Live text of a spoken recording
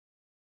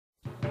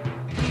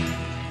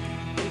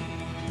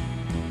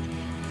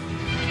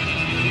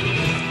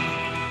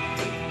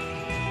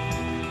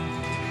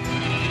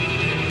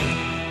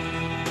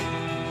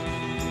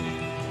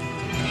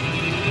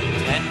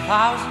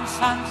10,000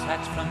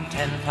 sunsets from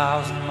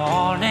 10,000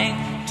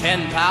 mornings,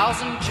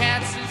 10,000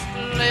 chances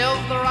to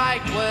live the right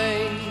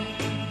way.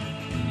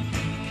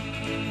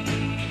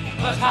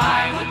 But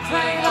I would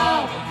trade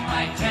all of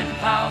my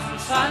 10,000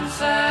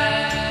 sunsets.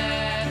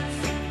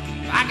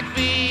 I could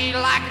be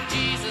like a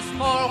Jesus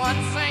for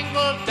one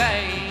single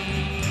day.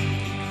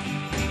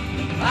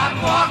 I'd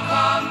walk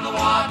on the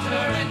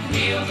water and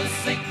heal the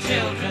sick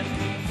children,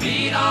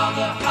 feed all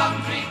the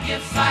hungry,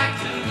 give sight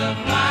to the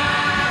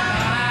blind.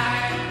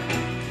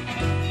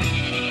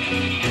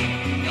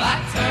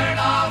 I'd turn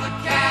all the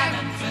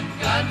cannons and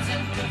guns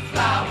into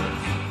flowers,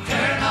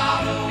 turn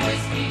all the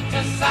whiskey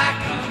to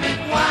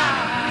sacrament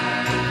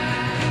wine.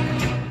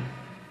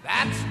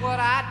 That's what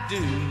I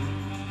do.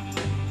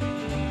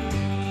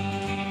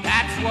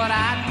 That's what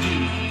I do.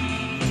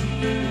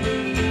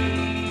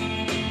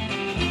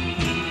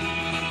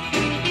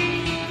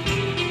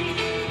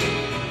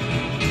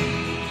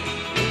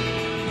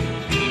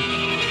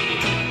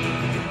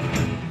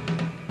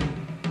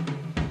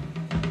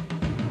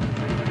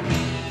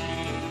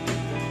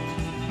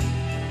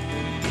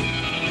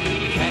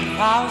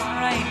 10,000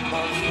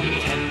 rainbows from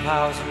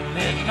 10,000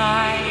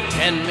 midnight,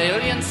 10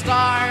 million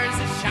stars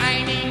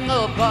shining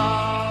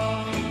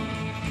above.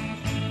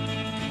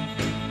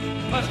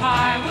 But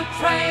I would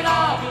trade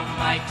all of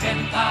my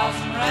 10,000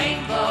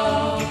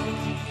 rainbows.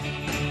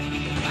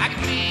 I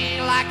could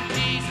be like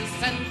Jesus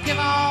and give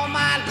all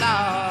my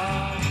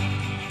love.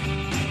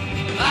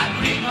 I'd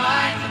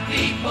remind the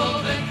people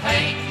that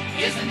hate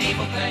is an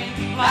evil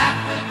thing, laugh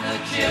at the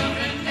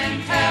children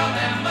and tell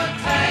them a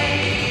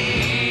tale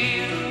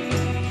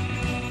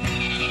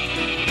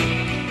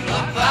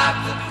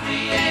about the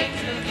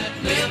Creator that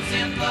lives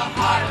in the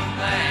heart of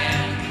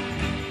man,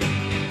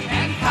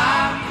 and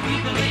how we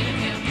believe in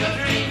Him, your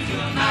dreams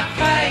will not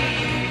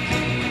fade.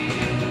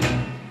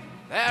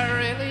 There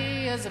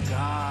really is a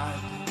God.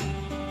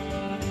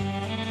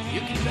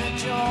 You can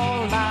bet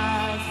your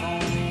life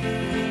on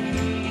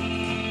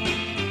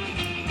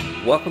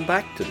it. Welcome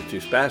back to the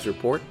Two Spies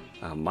Report.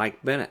 I'm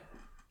Mike Bennett.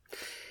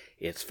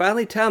 It's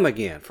finally time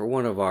again for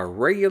one of our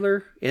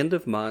regular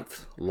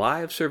end-of-month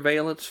live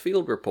surveillance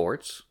field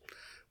reports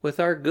with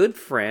our good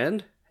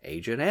friend,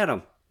 Agent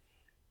Adam.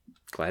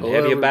 Glad to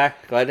have you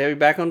back. Glad to have you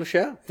back on the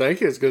show. Thank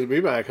you. It's good to be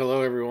back.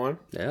 Hello, everyone.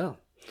 Yeah.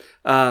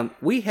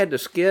 We had to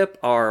skip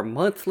our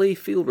monthly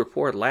field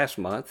report last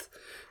month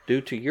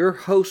due to your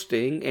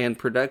hosting and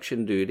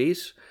production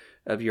duties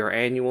of your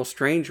annual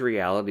Strange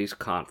Realities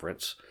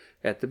conference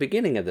at the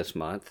beginning of this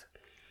month.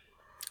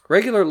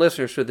 Regular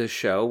listeners to this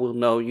show will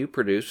know you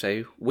produce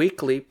a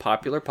weekly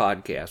popular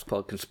podcast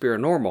called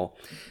Conspiranormal,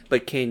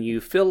 but can you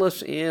fill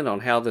us in on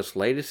how this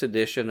latest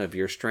edition of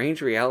your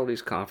Strange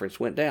Realities conference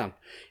went down?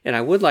 And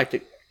I would like to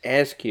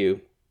ask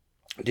you,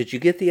 did you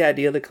get the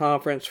idea of the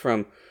conference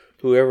from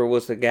whoever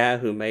was the guy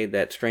who made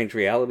that Strange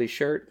Realities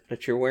shirt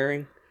that you're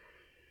wearing?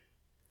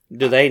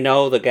 Do they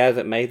know, the guys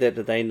that made that,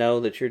 do they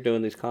know that you're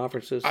doing these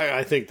conferences?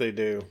 I think they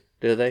do.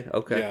 Do they?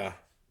 Okay. Yeah.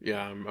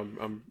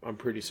 I'm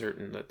pretty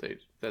certain that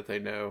they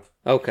know.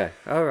 Okay.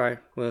 All right.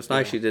 Well, it's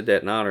nice you did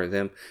that in honor of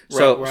them.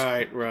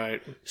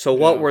 Right. So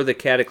what were the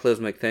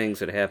cataclysmic things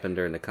that happened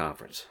during the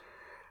conference?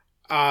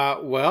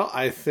 Well,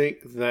 I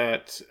think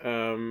that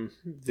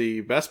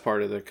the best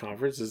part of the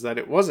conference is that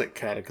it wasn't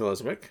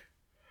cataclysmic,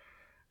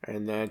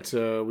 and that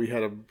we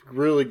had a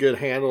really good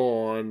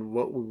handle on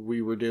what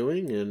we were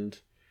doing and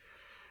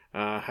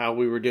how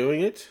we were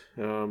doing it.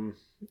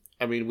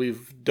 I mean,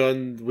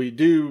 we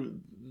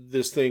do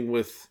this thing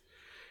with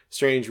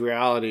Strange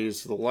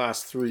Realities the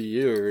last 3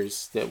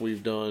 years that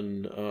we've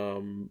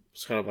done.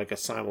 It's kind of like a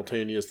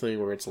simultaneous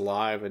thing where it's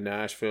live in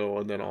Nashville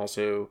and then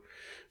also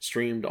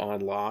streamed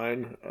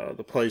online.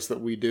 The place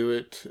that we do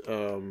it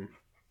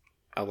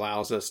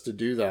allows us to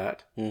do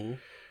that. Mm-hmm.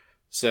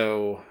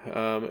 So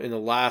in the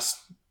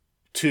last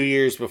 2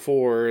 years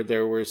before,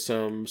 there were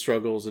some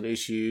struggles and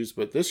issues,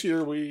 but this year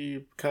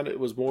it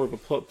was more of a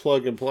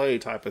plug and play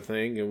type of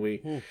thing, and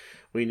we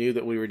knew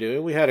that we were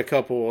doing. We had a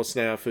couple of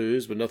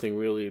snafus, but nothing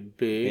really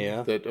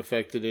big that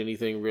affected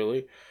anything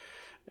really.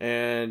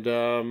 And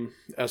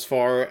as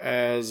far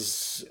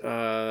as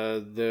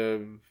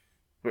the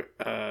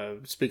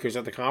speakers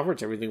at the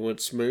conference, everything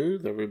went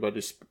smooth.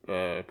 Everybody's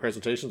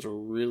presentations were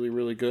really,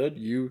 really good.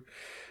 You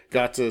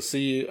got to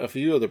see a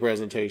few of the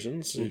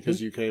presentations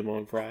because you came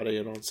on Friday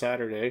and on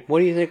Saturday. What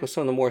do you think were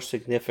some of the more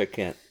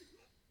significant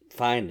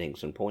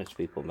findings and points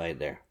people made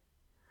there?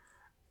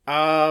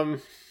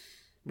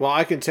 Well,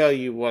 I can tell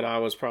you what I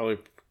was probably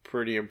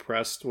pretty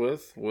impressed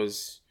with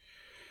was,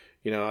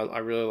 I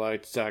really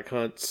liked Zach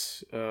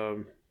Hunt's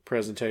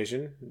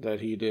presentation that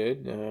he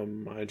did.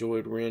 I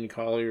enjoyed Ren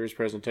Collier's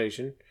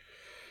presentation.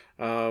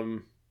 There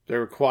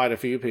were quite a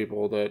few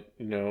people that,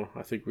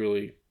 I think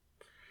really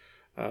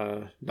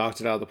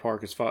knocked it out of the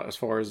park as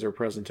far as their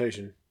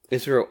presentation.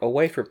 Is there a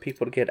way for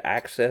people to get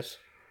access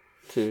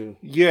to?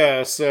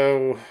 Yeah,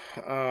 so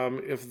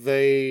if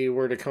they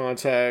were to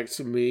contact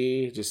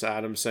me, just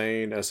Adam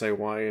Sane, Sayne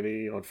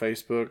on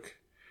Facebook,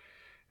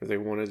 if they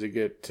wanted to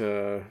get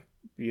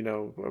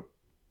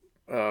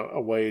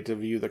a way to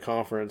view the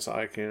conference,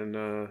 I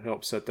can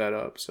help set that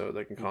up so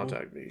they can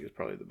contact me. Is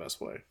probably the best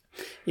way.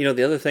 You know,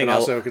 the other thing... And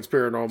also,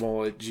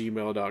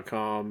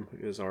 conspiranormal@gmail.com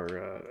is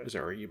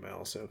our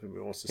email. So if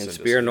anybody wants to send us...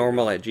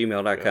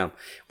 conspiranormal@gmail.com. Yeah.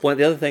 Well,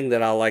 the other thing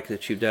that I like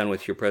that you've done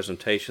with your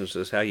presentations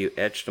is how you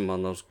etched them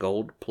on those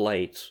gold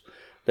plates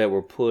that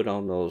were put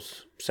on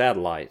those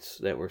satellites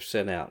that were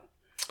sent out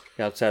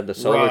outside the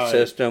solar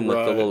system with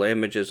the little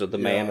images of the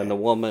man and the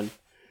woman.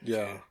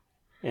 Yeah.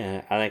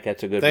 Yeah, I think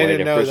that's a good way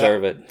to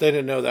preserve it. They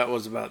didn't know that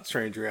was about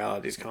Strange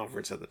Realities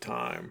conference at the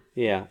time.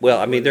 Yeah, well,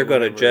 I mean, they're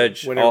going to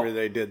judge whenever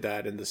they did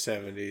that in the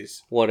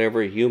 70s.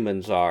 Whatever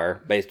humans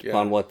are based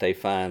upon what they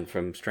find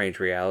from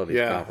Strange Realities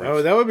conference.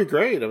 Oh, that would be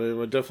great. I mean, it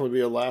would definitely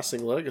be a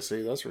lasting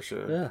legacy. That's for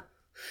sure. Yeah.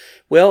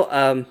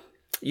 Well,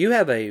 you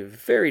have a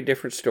very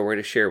different story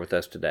to share with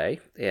us today,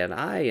 and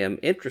I am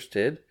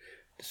interested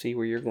to see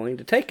where you're going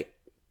to take it.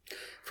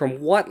 From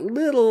what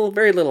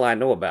very little I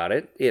know about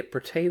it, it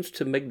pertains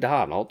to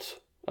McDonald's,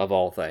 of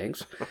all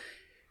things,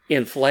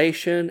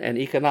 inflation and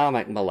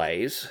economic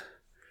malaise.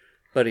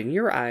 But in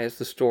your eyes,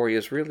 the story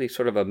is really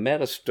sort of a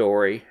meta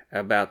story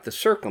about the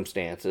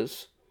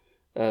circumstances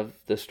of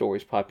the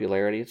story's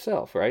popularity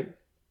itself, right?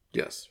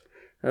 Yes.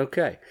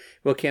 Okay.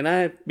 Well, can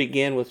I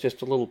begin with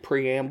just a little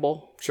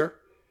preamble? Sure.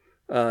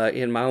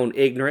 In my own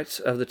ignorance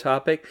of the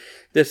topic.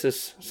 This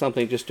is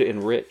something just to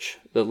enrich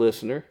the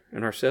listener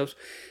and ourselves.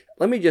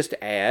 Let me just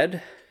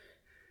add,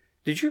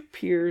 did your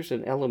peers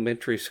in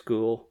elementary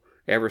school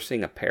ever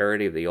sing a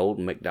parody of the old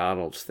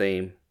McDonald's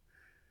theme?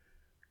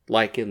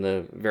 Like in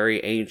the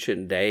very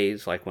ancient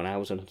days, like when I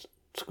was in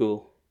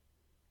school?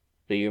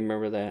 Do you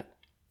remember that?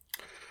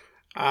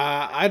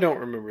 I don't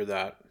remember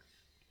that.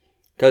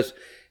 Because,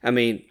 I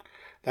mean...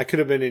 That could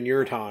have been in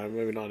your time,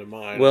 maybe not in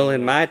mine. Well,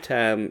 in my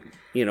time,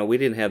 we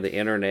didn't have the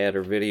internet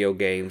or video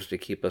games to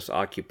keep us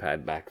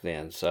occupied back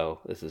then,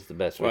 so this is the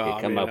best we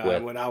could come up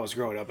with. When I was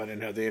growing up, I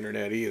didn't have the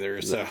internet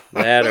either, so...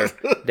 That or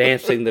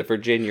dancing the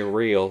Virginia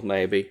Reel,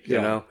 maybe,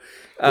 you know.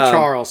 The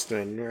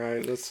Charleston,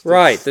 right?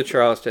 Right, the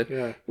Charleston.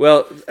 Yeah.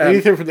 Well...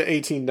 anything from the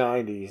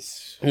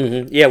 1890s.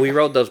 Mm-hmm. Yeah, we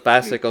rode those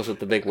bicycles with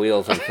the big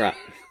wheels in front.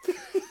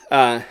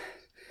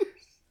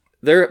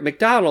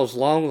 McDonald's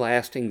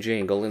long-lasting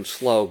jingle and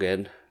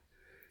slogan...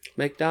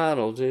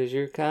 McDonald's is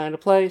your kind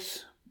of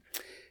place,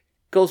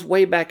 goes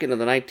way back into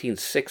the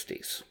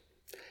 1960s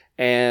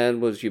and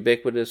was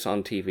ubiquitous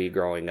on TV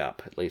growing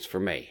up, at least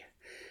for me.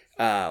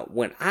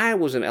 When I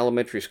was in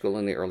elementary school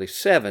in the early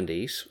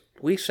 70s,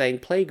 we sang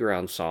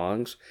playground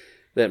songs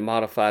that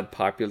modified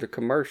popular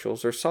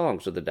commercials or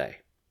songs of the day,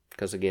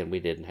 because again, we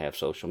didn't have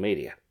social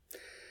media.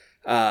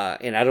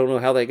 And I don't know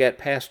how they got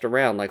passed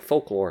around like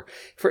folklore.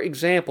 For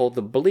example,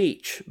 the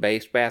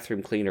bleach-based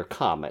bathroom cleaner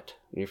Comet.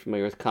 You're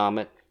familiar with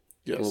Comet?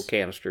 Yes. Little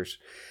canisters.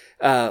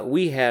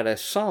 We had a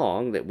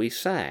song that we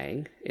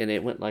sang, and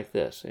it went like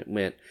this. It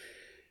went,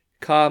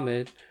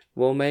 Comet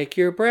will make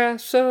your breath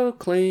so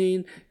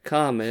clean.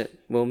 Comet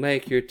will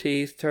make your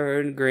teeth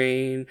turn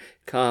green.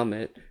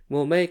 Comet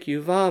will make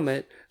you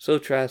vomit. So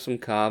try some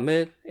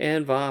Comet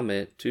and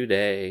vomit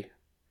today.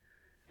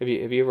 Have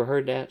you ever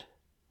heard that?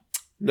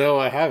 No,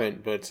 I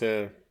haven't, but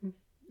it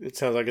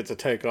sounds like it's a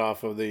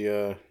takeoff of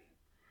the...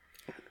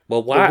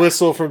 Well, why? The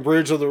whistle from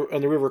Bridge on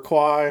the River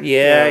Kwai.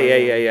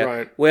 Yeah.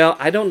 Right. Well,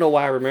 I don't know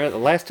why I remember. The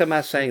last time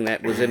I sang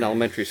that was in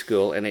elementary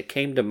school, and it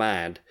came to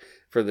mind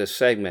for this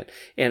segment.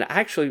 And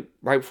actually,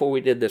 right before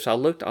we did this, I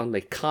looked on the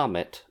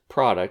Comet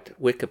product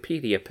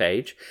Wikipedia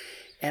page,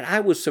 and I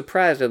was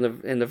surprised in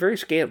the very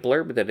scant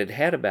blurb that it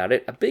had about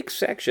it. A big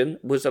section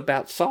was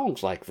about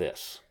songs like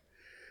this,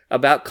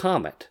 about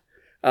Comet,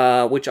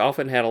 which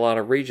often had a lot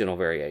of regional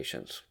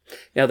variations.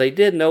 Now, they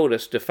did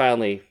notice to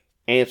finally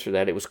answer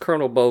that. It was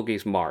Colonel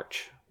Bogey's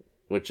March,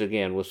 which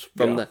again was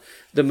from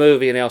the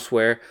movie and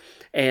elsewhere.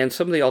 And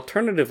some of the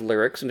alternative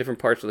lyrics in different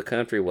parts of the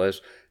country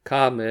was,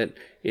 Comet,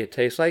 it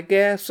tastes like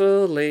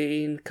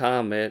gasoline.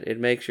 Comet, it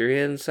makes your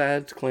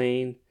insides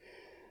clean.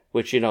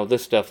 Which,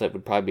 this stuff that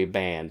would probably be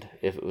banned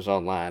if it was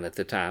online at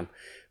the time.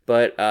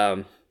 But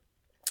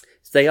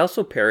they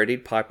also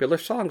parodied popular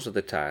songs of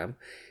the time.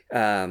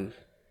 I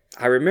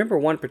remember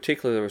one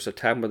particular, there was a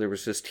time where there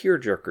was this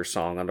tearjerker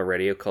song on the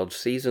radio called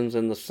Seasons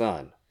in the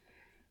Sun.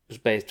 It was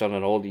based on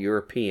an old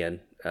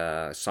European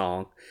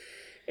song,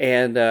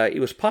 and it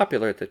was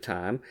popular at the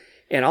time.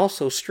 And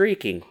also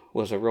streaking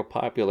was a real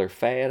popular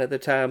fad at the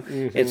time.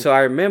 Mm-hmm. And so I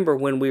remember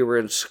when we were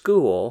in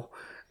school,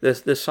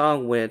 this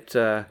song went,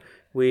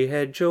 we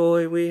had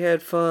joy, we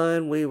had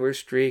fun, we were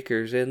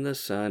streakers in the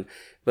sun,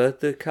 but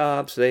the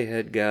cops, they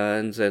had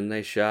guns, and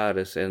they shot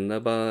us in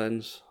the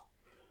buns.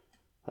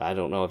 I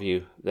don't know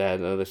if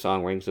the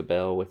song rings a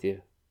bell with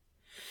you.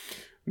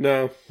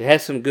 No. It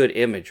has some good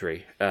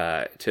imagery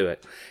to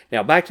it.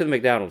 Now, back to the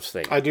McDonald's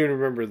thing. I do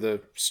remember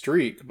the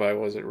streak by,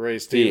 was it Ray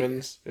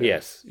Stevens?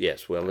 Yes.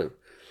 Well,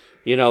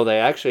 they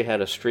actually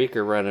had a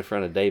streaker run in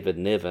front of David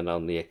Niven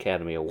on the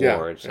Academy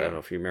Awards. I don't know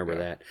if you remember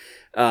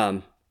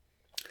that.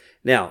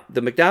 Now,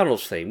 the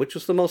McDonald's theme, which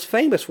was the most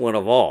famous one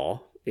of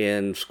all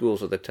in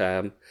schools at the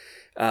time,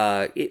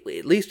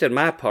 at least in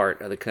my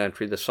part of the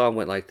country, the song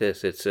went like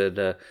this. It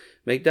said,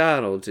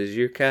 McDonald's is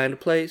your kind of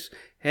place.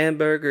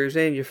 Hamburgers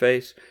in your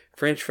face,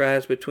 French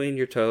fries between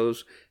your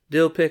toes,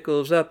 dill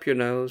pickles up your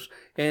nose,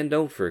 and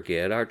don't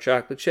forget our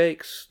chocolate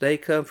shakes. They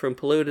come from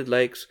polluted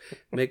lakes.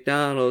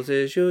 McDonald's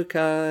is your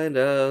kind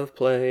of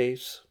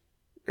place.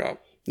 Yeah.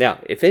 Now,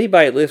 if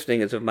anybody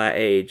listening is of my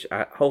age,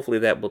 hopefully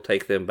that will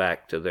take them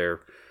back to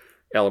their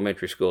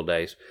elementary school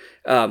days.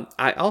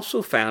 I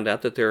also found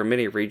out that there are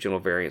many regional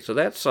variants of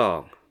that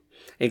song,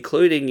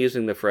 including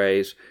using the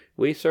phrase,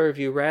 "We serve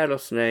you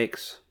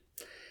rattlesnakes."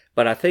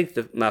 But I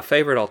think my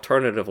favorite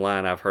alternative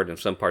line I've heard in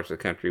some parts of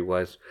the country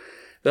was,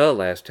 "The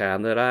last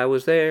time that I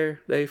was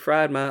there, they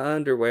fried my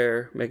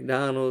underwear.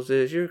 McDonald's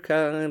is your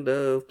kind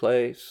of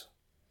place."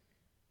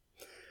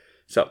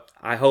 So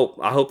I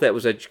hope that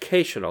was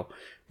educational.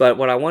 But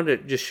what I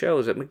wanted to just show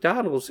is that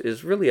McDonald's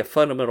is really a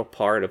fundamental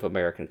part of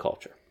American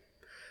culture,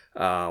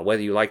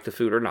 whether you like the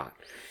food or not,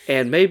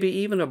 and maybe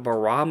even a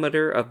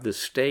barometer of the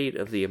state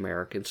of the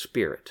American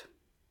spirit.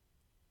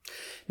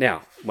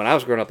 Now, when I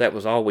was growing up, that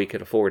was all we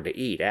could afford to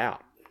eat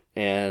out,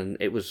 and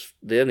it was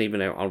then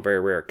even on a very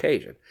rare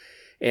occasion.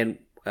 And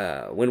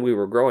when we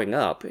were growing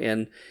up,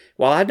 and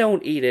while I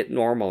don't eat it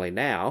normally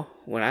now,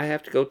 when I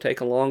have to go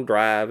take a long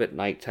drive at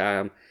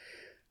nighttime,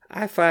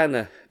 I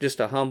find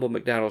just a humble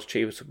McDonald's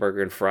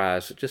cheeseburger and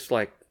fries just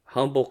like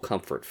humble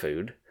comfort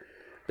food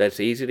that's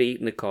easy to eat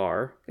in the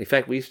car. In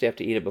fact, we used to have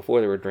to eat it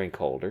before there were drink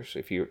holders.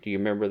 Do you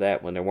remember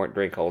that, when there weren't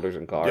drink holders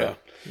in cars? Yeah.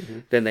 Mm-hmm.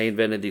 Then they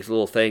invented these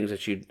little things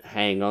that you'd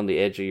hang on the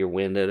edge of your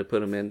window to put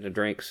them in the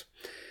drinks.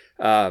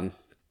 And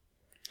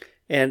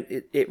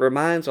it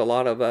reminds a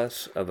lot of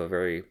us of a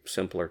very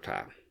simpler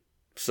time.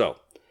 So,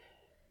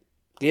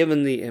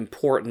 given the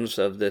importance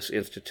of this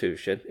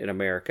institution in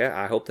America,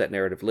 I hope that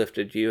narrative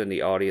lifted you and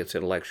the audience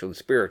intellectually and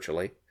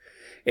spiritually,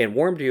 and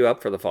warmed you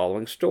up for the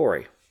following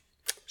story.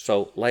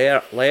 So lay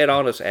it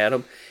on us,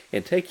 Adam,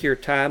 and take your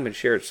time and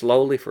share it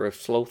slowly for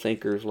slow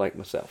thinkers like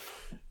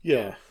myself.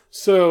 Yeah.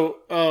 So,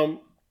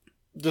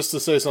 just to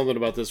say something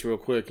about this real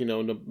quick,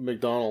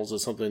 McDonald's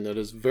is something that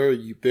is very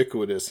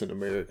ubiquitous in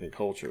American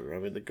culture. I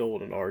mean, the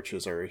Golden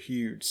Arches are a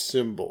huge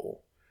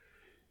symbol,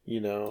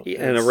 and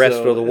the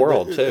rest of the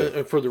world,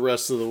 too. For the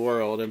rest of the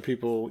world. And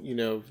people,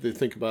 they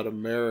think about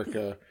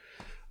America.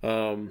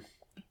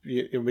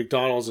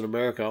 McDonald's and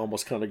America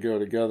almost kind of go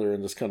together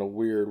in this kind of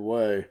weird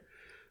way.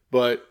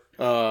 But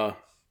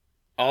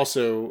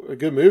also, a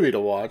good movie to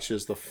watch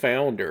is The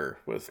Founder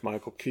with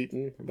Michael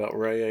Keaton about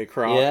Ray A.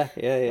 Kroc.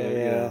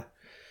 Yeah.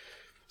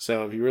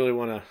 So if you really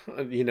want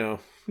to,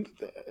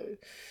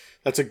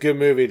 that's a good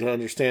movie to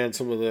understand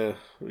some of the,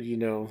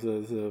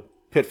 the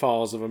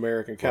pitfalls of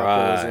American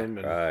capitalism.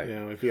 Right.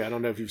 I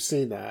don't know if you've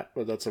seen that,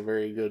 but that's a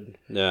very good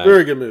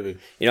movie.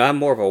 I'm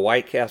more of a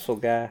White Castle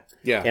guy.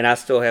 Yeah. And I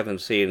still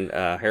haven't seen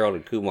Harold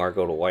and Kumar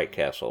go to White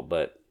Castle,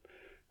 but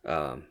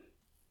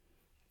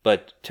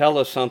tell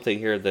us something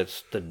here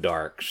that's the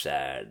dark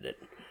side. That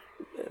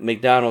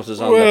McDonald's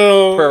is on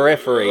the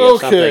periphery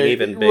of something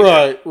even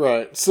bigger.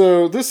 Right.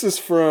 So this is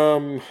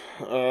from,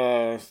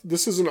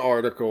 this is an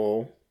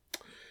article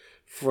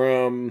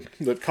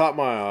that caught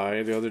my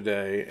eye the other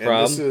day. And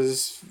this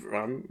is,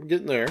 I'm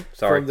getting there.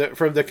 Sorry.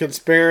 From the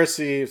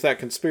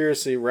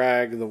conspiracy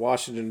rag, the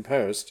Washington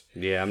Post.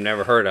 Yeah, I've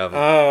never heard of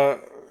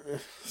it.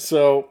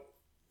 So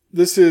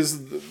this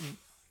is...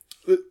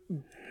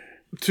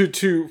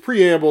 To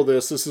preamble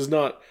this is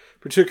not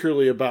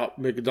particularly about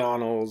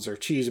McDonald's or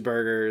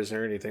cheeseburgers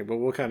or anything, but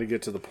we'll kind of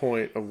get to the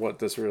point of what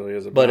this really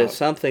is about. But it's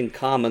something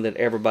common that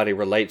everybody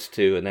relates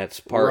to, and that's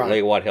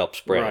partly what helps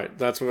spread it. Right,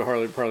 that's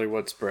partly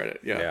what spread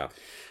it, yeah.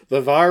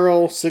 The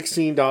viral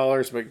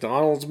 $16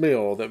 McDonald's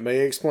meal that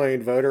may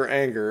explain voter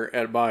anger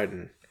at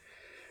Biden.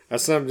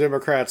 As some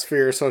Democrats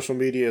fear social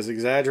media is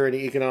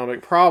exaggerating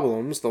economic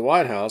problems, the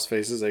White House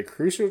faces a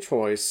crucial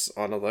choice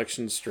on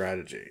election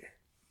strategy.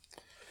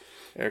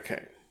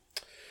 Okay.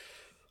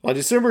 On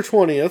December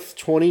 20th,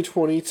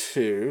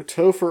 2022,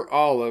 Topher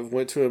Olive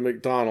went to a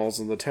McDonald's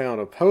in the town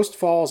of Post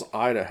Falls,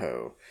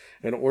 Idaho,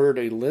 and ordered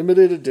a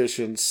limited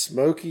edition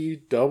smoky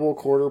double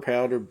quarter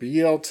pounder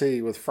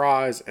BLT with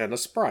fries and a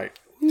Sprite.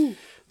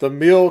 The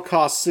meal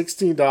cost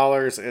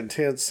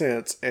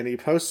 $16.10, and he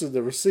posted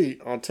the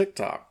receipt on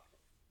TikTok.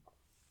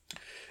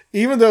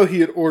 Even though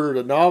he had ordered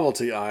a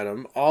novelty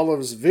item,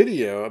 Olive's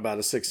video about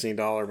a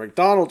 $16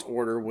 McDonald's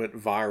order went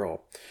viral,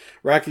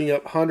 racking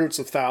up hundreds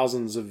of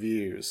thousands of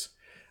views.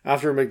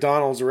 After a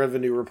McDonald's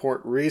revenue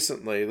report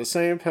recently, the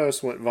same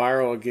post went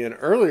viral again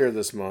earlier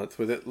this month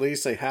with at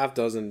least a half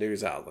dozen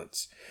news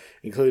outlets,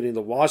 including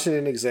the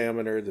Washington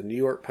Examiner, the New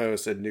York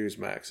Post, and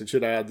Newsmax. It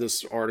should add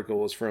this article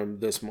was from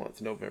this month,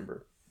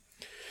 November.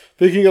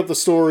 Picking up the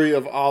story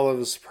of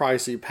Olive's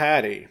pricey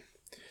patty.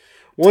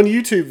 One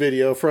YouTube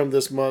video from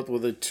this month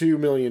with 2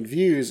 million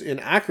views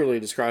inaccurately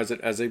describes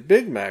it as a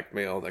Big Mac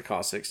meal that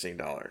costs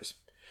 $16.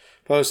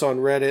 Posts on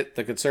Reddit,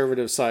 the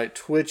conservative site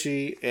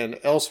Twitchy, and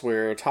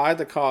elsewhere tied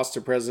the cost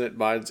to President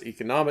Biden's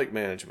economic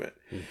management.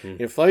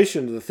 Mm-hmm.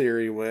 Inflation, the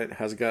theory went,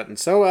 has gotten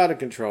so out of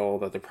control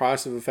that the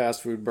price of a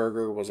fast food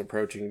burger was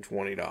approaching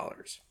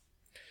 $20.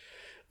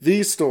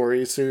 These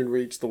stories soon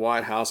reached the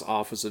White House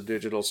Office of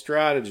Digital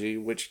Strategy,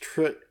 which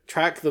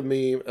tracked the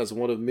meme as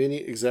one of many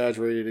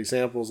exaggerated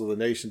examples of the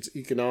nation's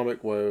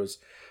economic woes,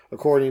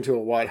 according to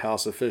a White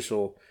House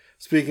official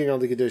speaking on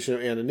the condition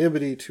of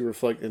anonymity to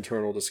reflect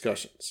internal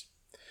discussions.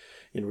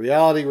 In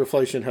reality,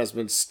 reflation has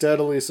been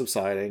steadily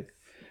subsiding,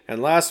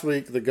 and last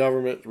week the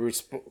government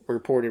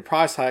reported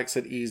price hikes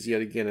had eased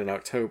yet again in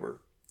October.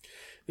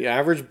 The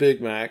average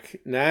Big Mac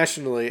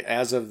nationally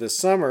as of this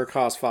summer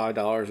cost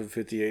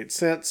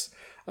 $5.58,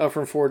 up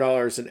from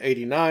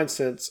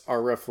 $4.89,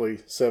 or roughly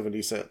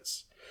 70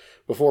 cents,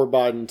 before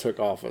Biden took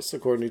office,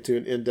 according to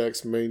an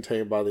index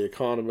maintained by The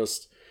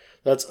Economist.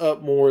 That's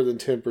up more than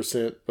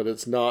 10%, but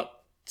it's not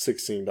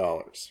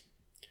 $16.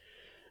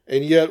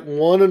 And yet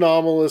one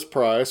anomalous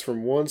price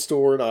from one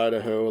store in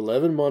Idaho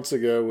 11 months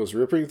ago was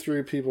ripping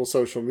through people's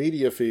social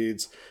media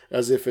feeds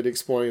as if it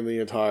explained the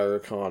entire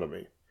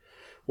economy.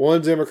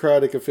 One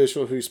Democratic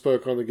official who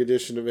spoke on the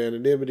condition of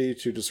anonymity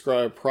to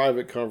describe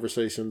private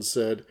conversations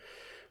said,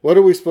 "What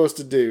are we supposed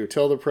to do?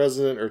 Tell the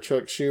president or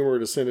Chuck Schumer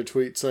to send a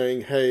tweet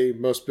saying, 'Hey,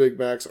 most Big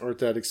Macs aren't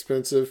that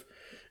expensive'?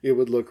 It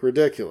would look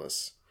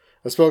ridiculous."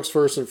 A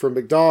spokesperson for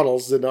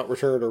McDonald's did not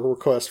return a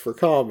request for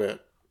comment.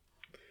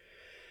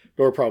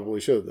 Nor probably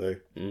should they.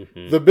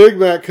 Mm-hmm. The Big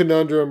Mac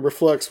conundrum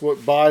reflects what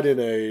Biden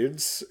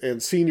aides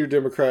and senior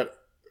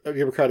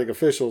Democratic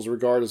officials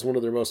regard as one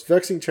of their most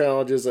vexing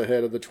challenges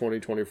ahead of the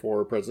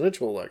 2024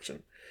 presidential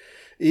election.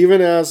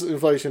 Even as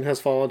inflation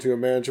has fallen to a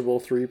manageable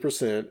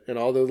 3%, and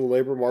although the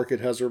labor market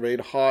has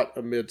remained hot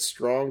amid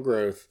strong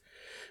growth,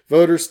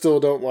 voters still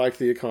don't like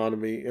the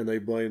economy and they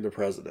blame the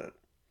president.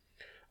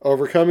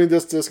 Overcoming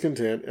this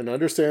discontent and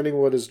understanding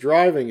what is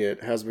driving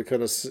it has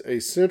become a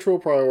central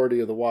priority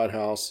of the White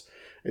House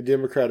and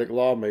Democratic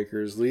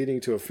lawmakers, leading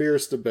to a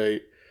fierce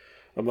debate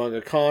among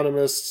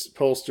economists,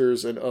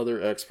 pollsters, and other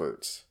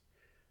experts.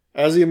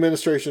 As the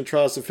administration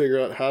tries to figure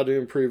out how to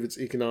improve its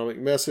economic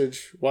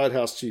message, White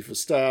House Chief of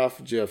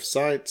Staff Jeff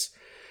Zients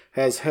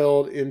has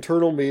held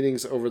internal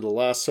meetings over the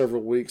last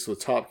several weeks with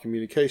top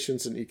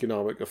communications and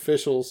economic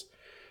officials,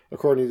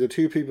 according to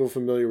two people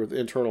familiar with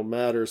internal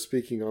matters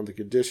speaking on the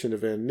condition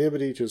of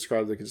anonymity to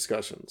describe the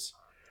discussions.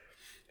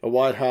 A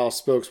White House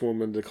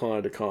spokeswoman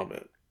declined to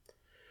comment.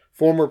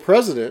 Former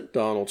President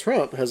Donald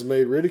Trump has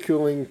made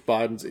ridiculing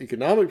Biden's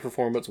economic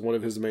performance one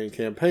of his main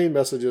campaign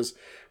messages,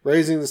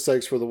 raising the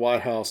stakes for the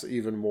White House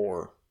even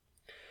more.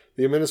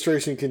 The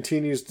administration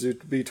continues to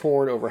be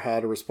torn over how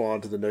to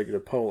respond to the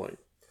negative polling.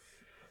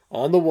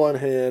 On the one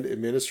hand,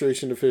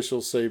 administration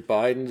officials say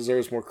Biden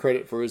deserves more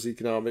credit for his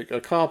economic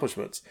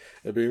accomplishments: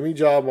 a booming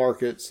job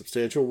market,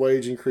 substantial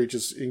wage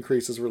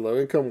increases for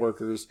low-income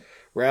workers,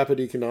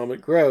 rapid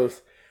economic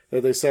growth,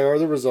 that they say are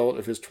the result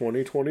of his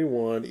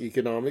 2021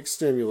 economic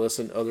stimulus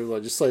and other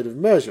legislative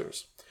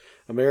measures.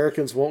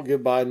 Americans won't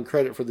give Biden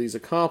credit for these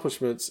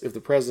accomplishments if the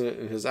president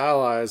and his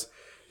allies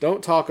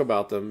don't talk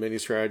about them, many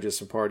strategists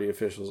and party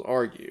officials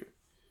argue.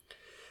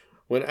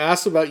 When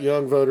asked about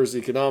young voters'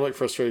 economic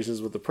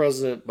frustrations with the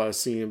president by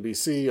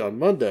CNBC on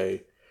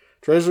Monday,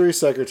 Treasury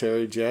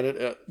Secretary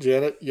Janet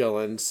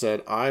Yellen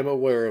said, "I'm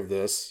aware of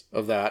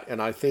that,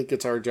 and I think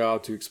it's our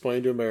job to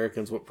explain to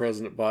Americans what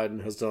President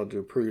Biden has done to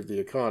improve the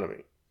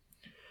economy."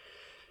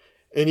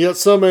 And yet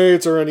some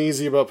aides are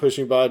uneasy about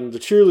pushing Biden to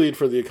cheerlead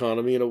for the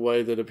economy in a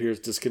way that appears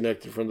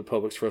disconnected from the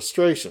public's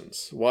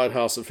frustrations. White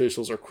House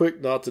officials are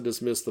quick not to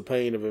dismiss the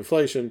pain of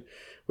inflation,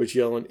 which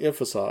Yellen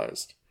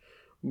emphasized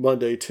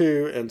Monday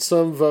too, and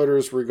some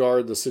voters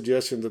regard the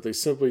suggestion that they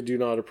simply do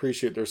not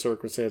appreciate their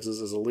circumstances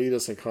as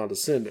elitist and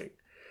condescending.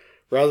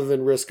 Rather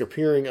than risk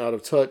appearing out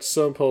of touch,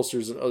 some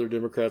pollsters and other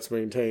Democrats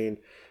maintain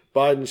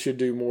Biden should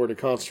do more to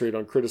concentrate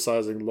on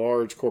criticizing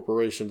large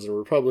corporations and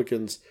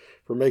Republicans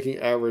for making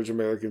average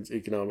Americans'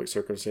 economic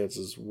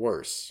circumstances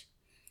worse.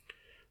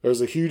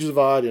 There's a huge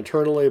divide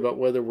internally about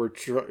whether we're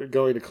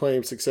going to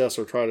claim success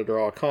or try to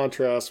draw a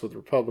contrast with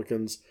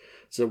Republicans,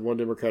 said one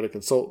Democratic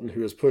consultant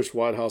who has pushed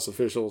White House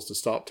officials to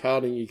stop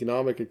touting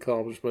economic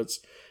accomplishments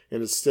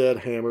and instead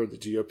hammer the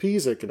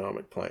GOP's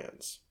economic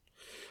plans.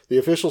 The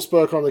official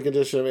spoke on the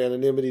condition of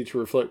anonymity to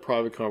reflect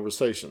private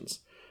conversations.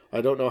 "I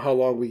don't know how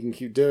long we can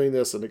keep doing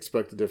this and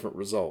expect a different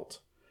result."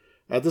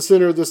 At the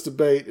center of this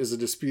debate is a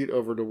dispute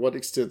over to what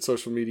extent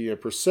social media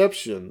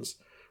perceptions,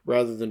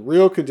 rather than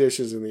real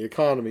conditions in the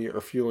economy, are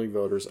fueling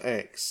voters'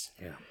 angst.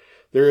 Yeah.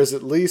 There is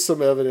at least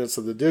some evidence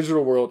that the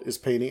digital world is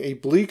painting a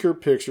bleaker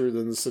picture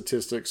than the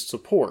statistics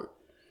support.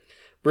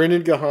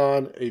 Brendan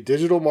Gahan, a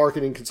digital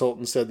marketing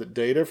consultant, said that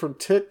data from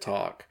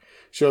TikTok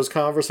shows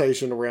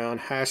conversation around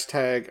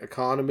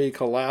 #economy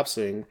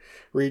collapsing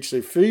reached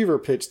a fever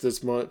pitch this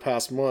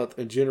past month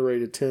and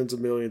generated tens of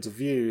millions of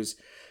views,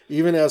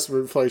 even as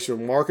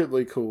inflation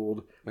markedly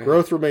cooled,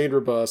 growth remained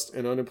robust,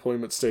 and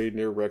unemployment stayed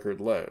near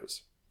record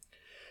lows.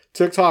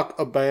 TikTok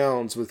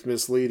abounds with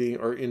misleading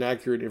or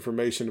inaccurate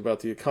information about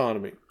the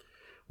economy.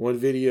 One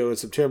video in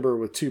September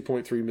with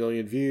 2.3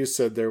 million views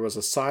said there was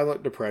a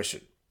silent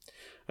depression.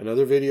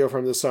 Another video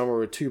from this summer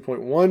with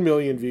 2.1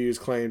 million views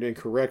claimed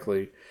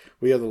incorrectly,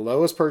 "We have the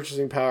lowest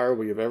purchasing power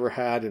we have ever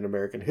had in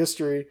American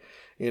history,"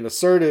 and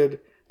asserted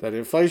that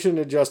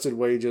inflation-adjusted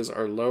wages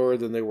are lower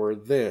than they were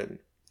then.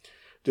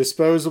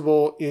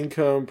 Disposable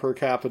income per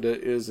capita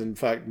is, in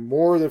fact,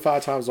 more than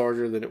 5 times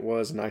larger than it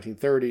was in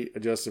 1930,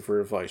 adjusted for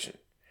inflation.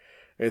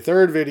 A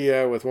third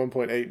video with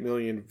 1.8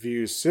 million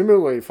views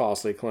similarly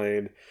falsely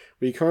claimed,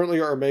 we currently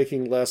are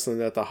making less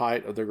than at the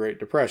height of the Great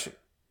Depression.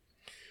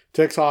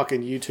 TikTok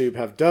and YouTube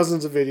have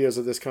dozens of videos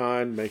of this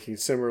kind making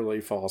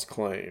similarly false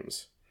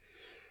claims.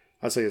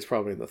 I'd say it's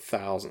probably in the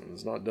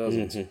thousands, not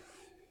dozens.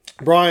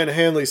 Brian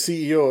Hanley,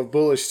 CEO of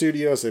Bullish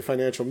Studios, a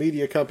financial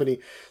media company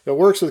that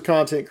works with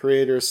content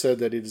creators, said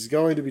that it is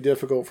going to be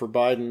difficult for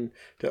Biden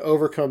to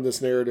overcome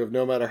this narrative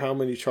no matter how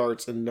many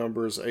charts and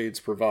numbers aides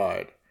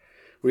provide.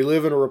 We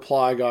live in a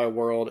reply guy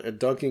world, and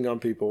dunking on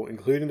people,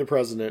 including the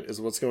president, is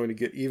what's going to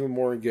get even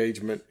more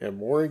engagement, and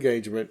more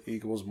engagement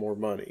equals more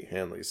money,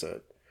 Hanley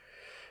said.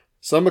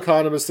 Some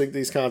economists think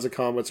these kinds of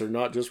comments are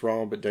not just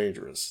wrong, but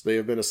dangerous. They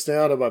have been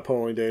astounded by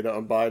polling data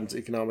on Biden's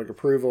economic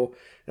approval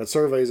and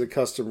surveys of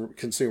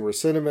consumer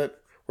sentiment,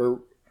 where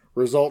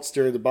results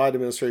during the Biden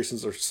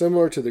administrations are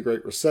similar to the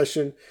Great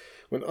Recession,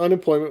 when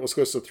unemployment was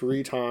close to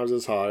 3 times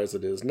as high as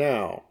it is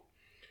now.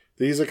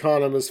 These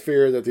economists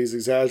fear that these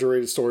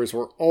exaggerated stories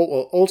will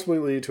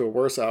ultimately lead to a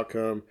worse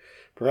outcome,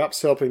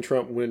 perhaps helping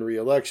Trump win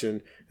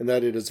re-election, and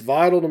that it is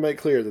vital to make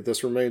clear that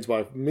this remains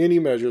by many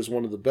measures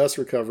one of the best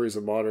recoveries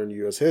in modern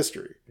U.S.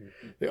 history.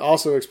 They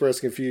also express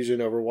confusion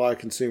over why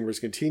consumers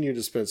continue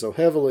to spend so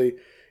heavily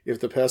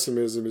if the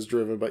pessimism is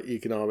driven by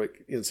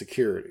economic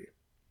insecurity.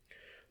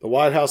 The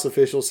White House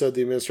official said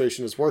the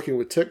administration is working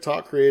with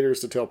TikTok creators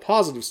to tell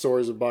positive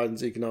stories of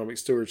Biden's economic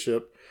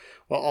stewardship,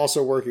 while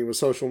also working with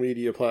social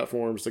media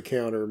platforms to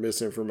counter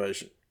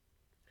misinformation.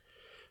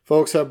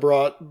 Folks have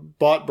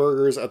bought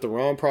burgers at the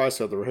wrong price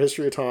throughout the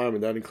history of time,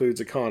 and that includes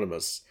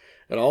economists.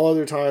 At all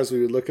other times, we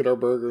would look at our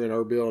burger and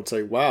our bill and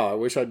say, wow, I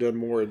wish I'd done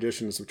more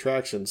addition and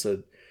subtraction,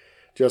 said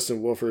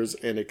Justin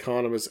Wolfers, an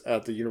economist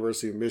at the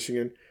University of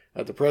Michigan.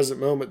 At the present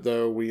moment,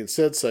 though, we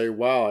instead say,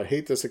 wow, I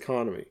hate this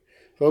economy.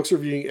 Folks are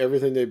viewing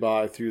everything they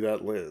buy through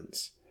that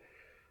lens.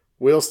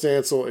 Will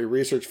Stansel, a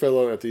research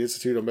fellow at the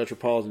Institute of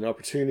Metropolitan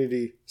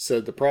Opportunity,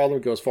 said the problem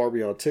goes far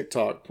beyond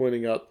TikTok,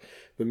 pointing out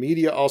the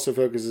media also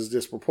focuses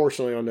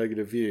disproportionately on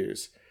negative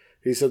views.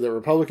 He said that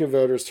Republican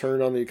voters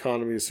turned on the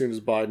economy as soon as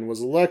Biden was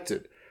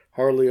elected,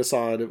 hardly a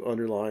sign of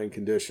underlying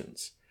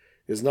conditions.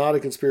 It is not a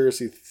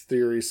conspiracy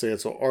theory,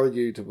 Stansel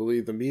argued, to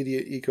believe the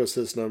media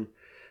ecosystem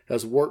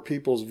has warped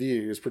people's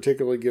views,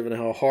 particularly given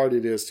how hard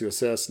it is to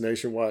assess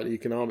nationwide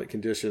economic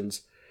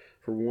conditions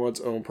from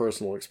one's own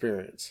personal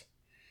experience.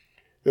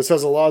 This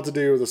has a lot to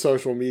do with the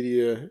social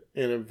media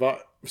and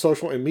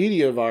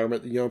media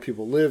environment that young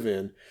people live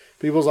in.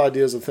 People's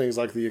ideas of things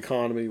like the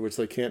economy, which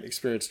they can't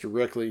experience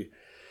directly,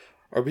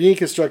 are being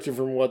constructed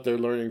from what they're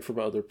learning from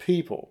other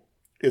people.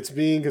 It's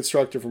being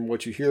constructed from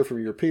what you hear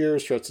from your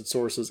peers, trusted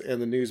sources,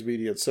 and the news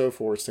media and so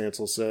forth,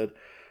 Stansel said,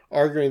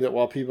 arguing that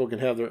while people can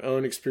have their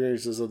own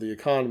experiences of the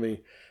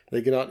economy,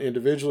 they cannot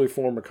individually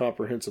form a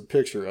comprehensive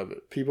picture of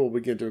it. People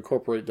begin to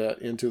incorporate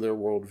that into their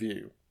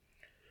worldview.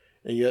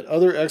 And yet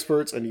other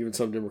experts and even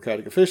some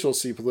Democratic officials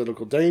see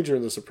political danger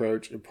in this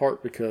approach, in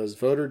part because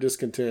voter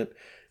discontent,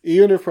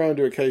 even if prone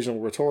to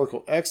occasional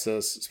rhetorical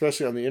excess,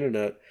 especially on the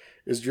internet,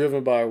 is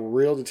driven by a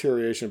real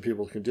deterioration in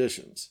people's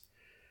conditions.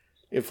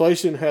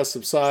 Inflation has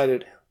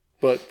subsided,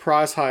 but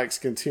price hikes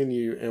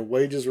continue and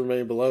wages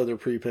remain below their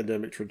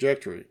pre-pandemic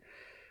trajectory.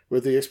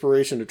 With the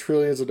expiration of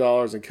trillions of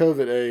dollars in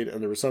COVID aid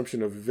and the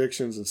resumption of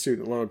evictions and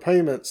student loan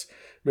payments,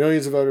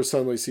 millions of voters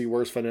suddenly see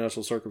worse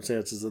financial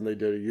circumstances than they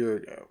did a year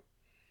ago.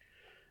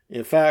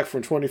 In fact,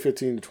 from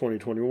 2015 to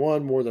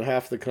 2021, more than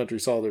half of the country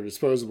saw their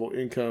disposable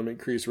income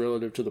increase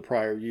relative to the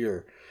prior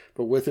year.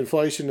 But with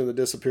inflation and the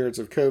disappearance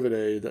of COVID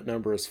aid, that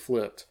number has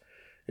flipped.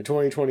 In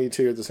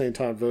 2022, at the same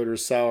time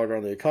voters soured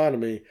on the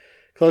economy,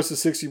 close to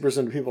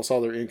 60% of people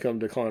saw their income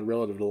decline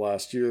relative to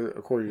last year,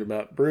 according to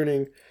Matt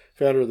Bruning,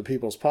 founder of the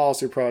People's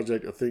Policy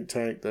Project, a think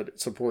tank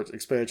that supports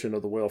expansion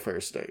of the welfare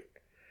state.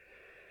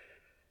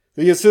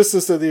 The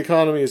insistence that the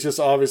economy is just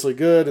obviously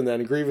good and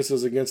that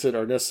grievances against it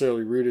are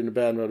necessarily rooted in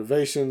bad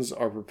motivations,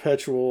 our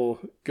perpetual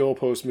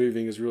goalpost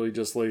moving is really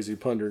just lazy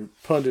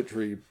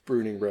punditry,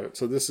 Bruning wrote.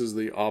 So this is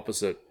the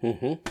opposite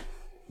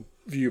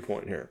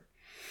viewpoint here.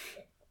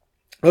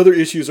 Other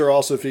issues are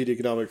also feed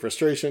economic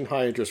frustration,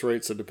 high interest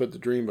rates that have put the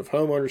dream of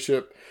home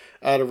ownership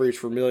out of reach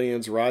for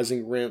millions,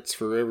 rising rents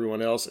for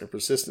everyone else, and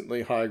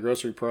persistently high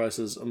grocery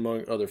prices,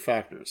 among other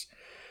factors.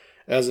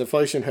 As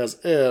inflation has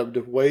ebbed,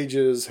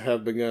 wages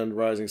have begun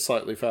rising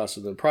slightly faster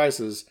than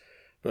prices,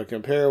 but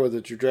compared with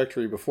the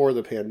trajectory before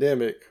the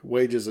pandemic,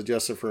 wages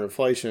adjusted for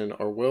inflation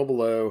are well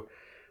below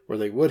where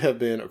they would have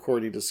been,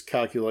 according to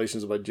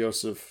calculations by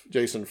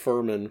Jason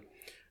Furman,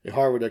 a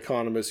Harvard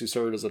economist who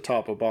served as a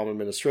top Obama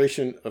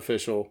administration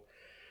official.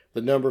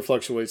 The number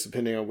fluctuates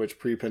depending on which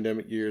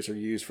pre-pandemic years are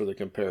used for the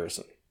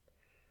comparison.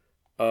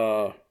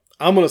 I'm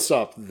going to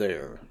stop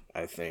there,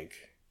 I think,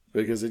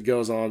 because it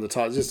goes on to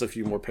talk, just a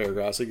few more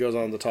paragraphs. It goes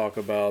on to talk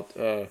about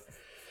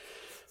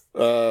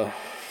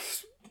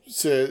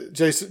said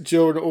Jason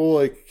Jordan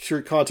Oy,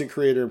 content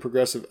creator and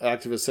progressive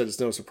activist, said it's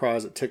no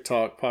surprise that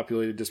TikTok,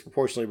 populated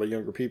disproportionately by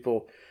younger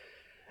people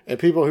and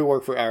people who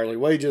work for hourly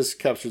wages,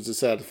 captures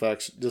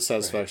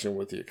dissatisfaction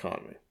with the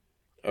economy.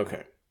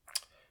 Okay.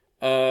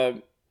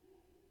 All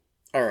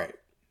right.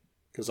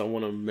 Because I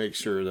want to make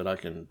sure that I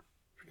can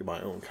get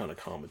my own kind of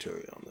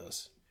commentary on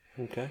this.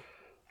 Okay.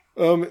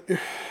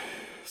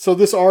 So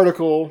this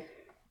article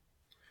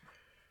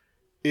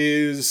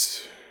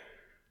is...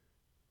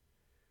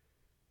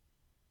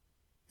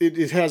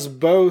 It has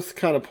both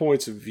kind of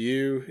points of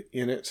view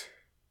in it.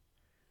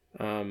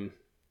 It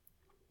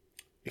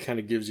kind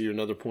of gives you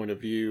another point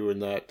of view in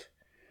that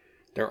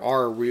there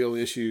are real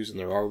issues and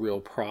there are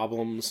real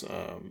problems.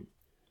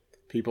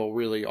 People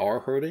really are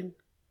hurting.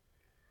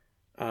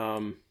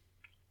 But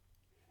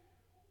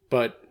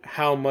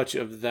how much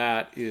of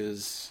that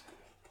is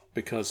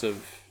because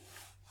of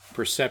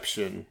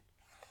perception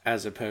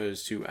as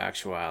opposed to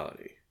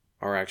actuality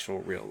or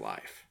actual real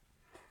life?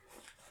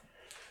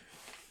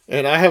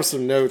 And I have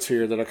some notes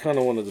here that I kind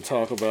of wanted to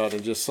talk about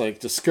and just like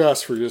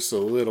discuss for just a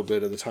little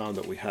bit of the time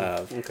that we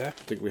have. Okay. I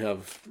think we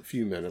have a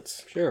few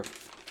minutes. Sure.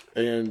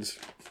 And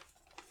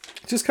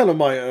just kind of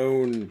my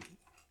own,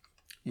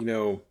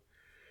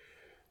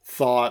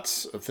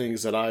 thoughts of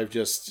things that I've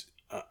just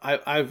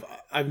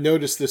I've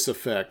noticed this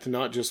effect,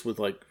 not just with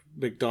like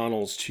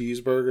McDonald's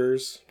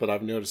cheeseburgers, but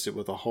I've noticed it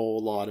with a whole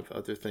lot of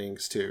other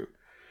things too.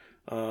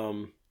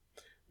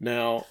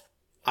 Now,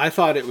 I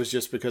thought it was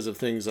just because of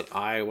things that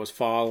I was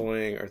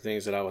following or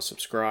things that I was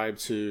subscribed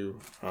to.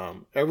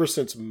 Ever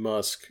since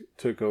Musk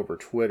took over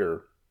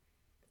Twitter,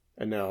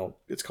 and now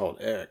it's called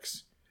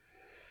X,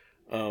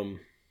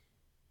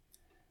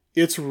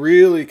 it's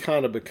really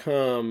kind of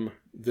become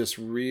this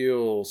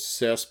real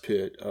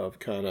cesspit of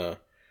kind of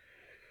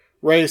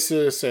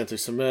racist,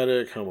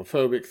 anti-Semitic,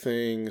 homophobic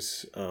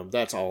things.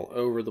 That's all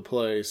over the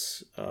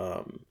place.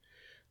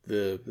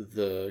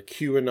 The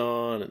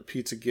QAnon and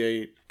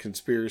Pizzagate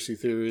conspiracy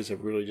theories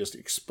have really just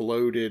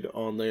exploded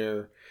on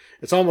there.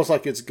 It's almost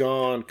like it's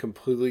gone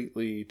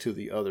completely to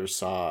the other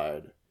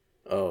side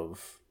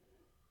of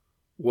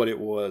what it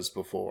was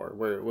before,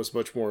 where it was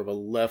much more of a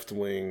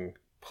left-wing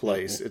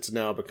place. Mm-hmm. It's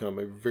now become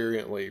a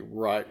variantly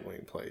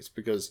right-wing place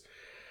because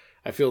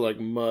I feel like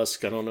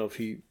Musk, I don't know if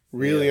he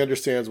really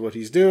understands what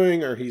he's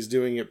doing or he's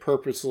doing it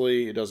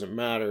purposely. It doesn't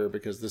matter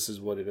because this is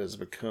what it has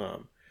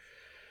become.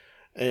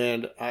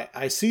 And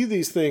I see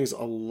these things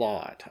a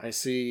lot. I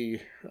see,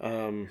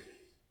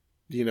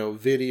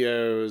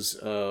 videos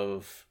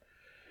of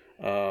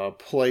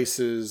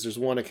places. There's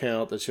one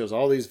account that shows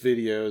all these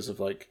videos of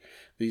like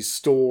these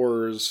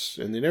stores,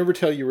 and they never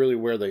tell you really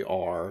where they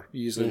are.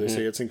 Usually they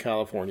say it's in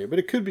California, but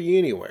it could be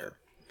anywhere.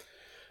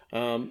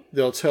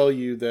 They'll tell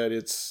you that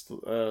it's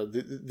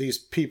these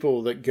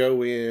people that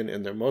go in,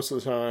 and most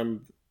of the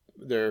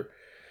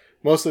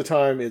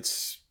time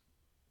it's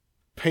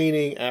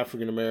painting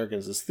African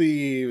Americans as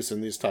thieves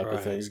and these type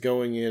of things,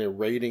 going in and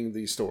raiding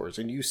these stores.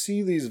 And you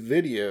see these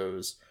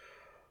videos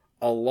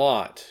a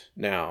lot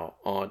now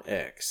on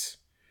X.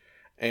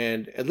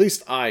 And at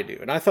least I do.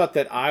 And I thought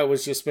that I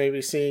was just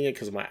maybe seeing it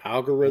because my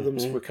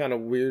algorithms were kind of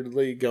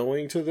weirdly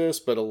going to this,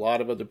 but a lot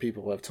of other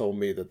people have told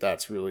me that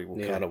that's really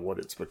kind of what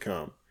it's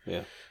become.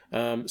 Yeah.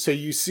 So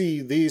you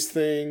see these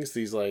things,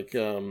 these like,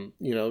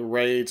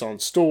 raids on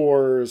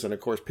stores. And of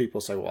course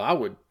people say,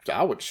 well,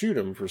 I would shoot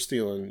them for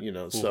stealing,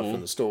 stuff in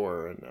the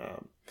store.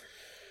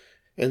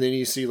 And then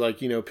you see like,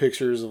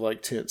 pictures of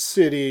like tent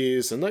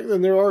cities and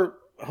there are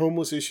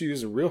homeless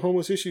issues and real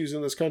homeless issues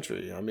in this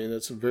country. I mean,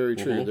 that's very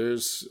true.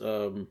 There's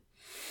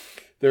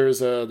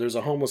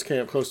a homeless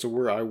camp close to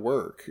where I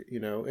work,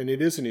 and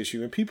it is an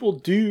issue. And people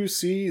do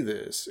see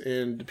this,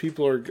 and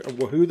people are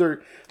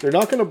they're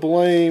not going to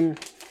blame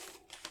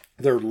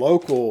their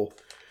local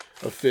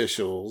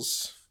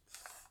officials,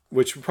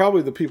 which are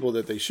probably the people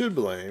that they should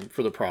blame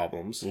for the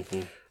problems.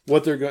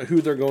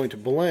 Who they're going to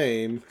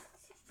blame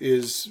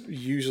is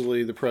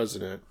usually the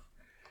president,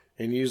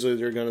 and usually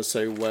they're going to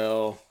say,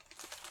 well,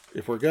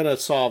 if we're going to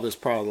solve this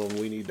problem,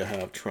 we need to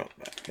have Trump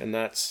back. And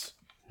that's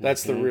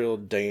the real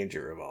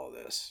danger of all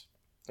this.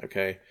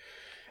 Okay?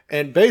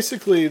 And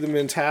basically the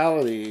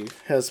mentality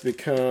has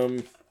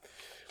become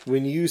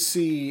when you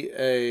see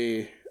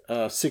a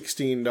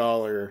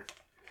 $16,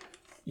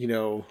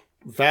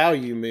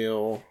 value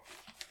meal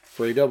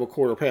for a double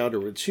quarter pounder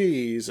with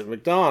cheese at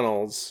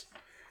McDonald's,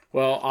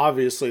 well,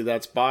 obviously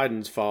that's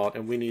Biden's fault,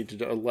 and we need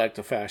to elect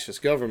a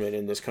fascist government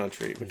in this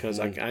country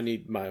because I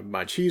need my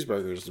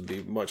cheeseburgers to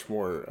be much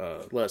more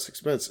less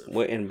expensive.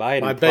 Well, and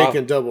Biden, my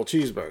bacon double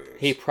cheeseburgers.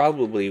 He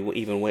probably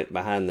even went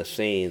behind the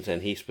scenes,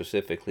 and he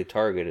specifically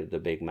targeted the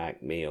Big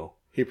Mac meal.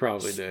 He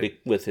probably did.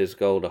 With his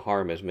goal to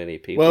harm as many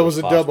people Well, it was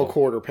as a double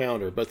quarter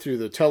pounder, but through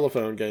the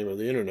telephone game of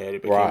the internet,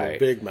 it became a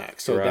Big Mac.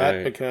 So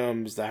that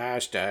becomes the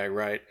hashtag,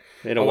 right?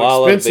 In a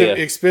while,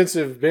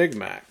 expensive Big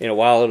Mac. In a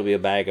while, it'll be a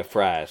bag of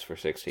fries for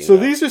 $16. So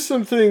these are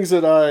some things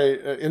that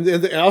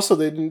and also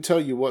they didn't tell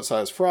you what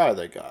size fry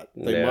they got.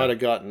 They might have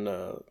gotten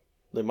a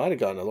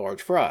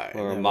large fry,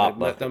 or a mop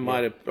bucket. That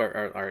might have,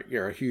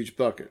 or a huge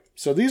bucket.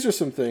 So these are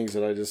some things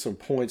some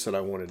points that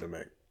I wanted to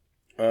make.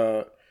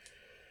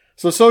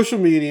 So social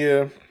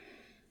media,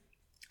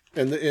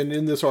 and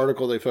in this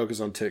article they focus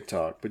on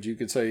TikTok, but you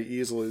could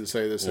easily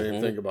say the same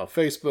thing about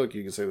Facebook.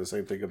 You can say the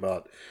same thing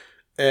about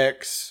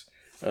X.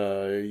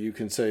 You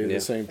can say the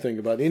same thing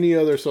about any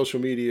other social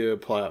media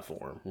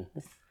platform.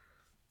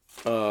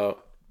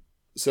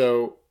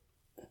 So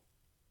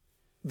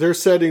they're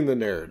setting the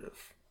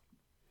narrative.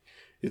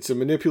 It's a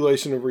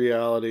manipulation of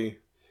reality,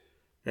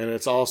 and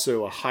it's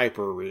also a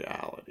hyper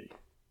reality.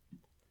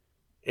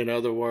 In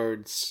other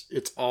words,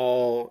 it's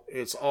all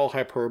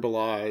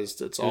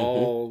hyperbolized. It's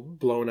all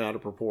blown out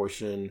of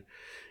proportion.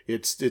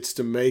 It's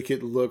to make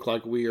it look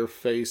like we are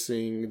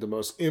facing the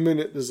most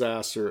imminent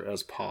disaster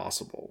as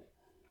possible.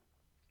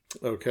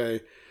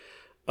 Okay,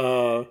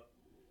 and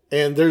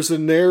there's a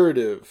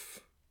narrative,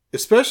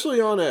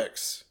 especially on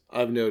X.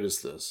 I've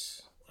noticed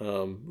this,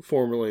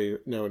 formerly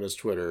known as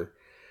Twitter,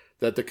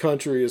 that the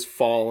country is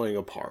falling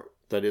apart,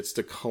 that it's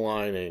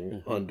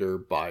declining under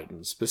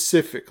Biden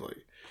specifically.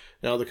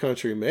 Now, the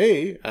country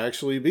may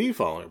actually be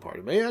falling apart.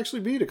 It may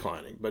actually be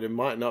declining, but it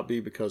might not be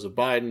because of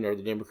Biden or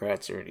the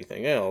Democrats or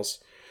anything else.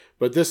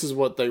 But this is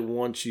what they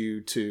want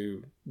you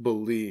to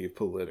believe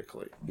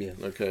politically. Yeah.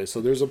 Okay,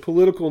 so there's a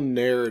political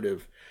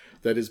narrative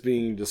that is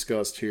being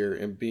discussed here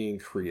and being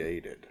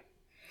created.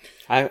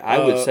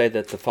 I would say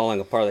that the falling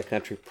apart of the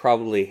country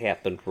probably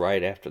happened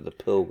right after the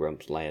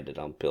Pilgrims landed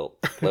on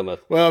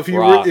Plymouth. Well,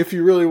 if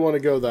you really want to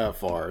go that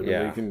far,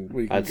 then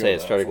we can I'd say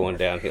it started going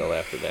downhill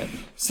after that.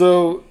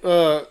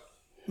 So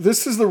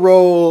this is the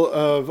role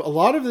of a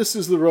lot of this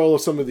is the role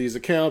of some of these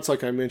accounts,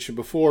 like I mentioned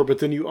before. But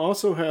then you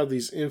also have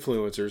these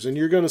influencers, and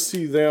you're going to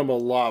see them a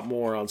lot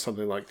more on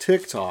something like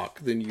TikTok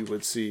than you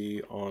would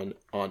see on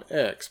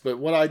X. But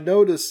what I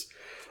notice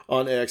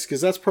on X,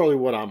 because that's probably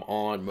what I'm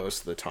on most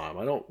of the time.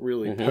 I don't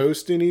really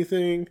post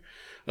anything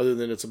other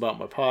than it's about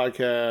my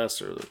podcast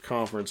or the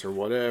conference or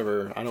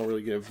whatever. I don't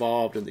really get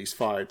involved in these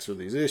fights or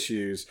these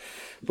issues.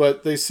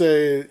 But they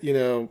say,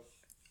 you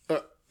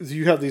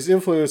have these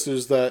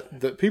influencers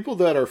that people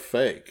that are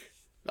fake.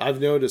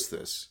 I've noticed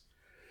this.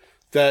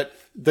 That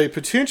they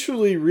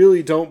potentially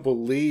really don't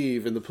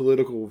believe in the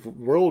political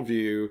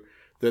worldview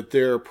that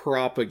they're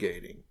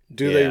propagating.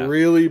 Do they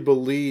really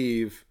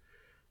believe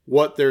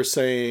what they're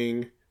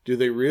saying? Do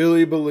they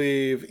really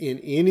believe in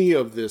any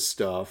of this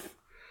stuff?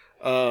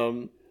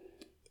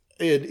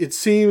 It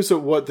seems that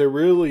what they're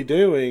really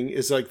doing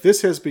is like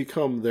this has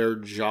become their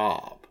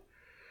job.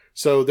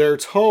 So they're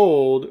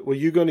told, well,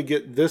 you're going to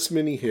get this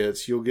many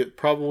hits. You'll get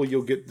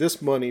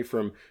this money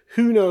from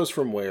who knows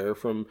from where,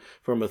 from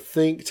a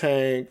think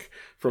tank,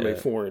 from a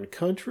foreign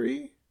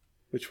country,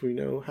 which we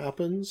know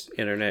happens.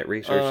 Internet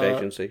Research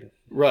Agency.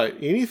 Right.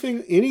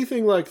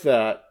 Anything like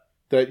that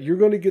you're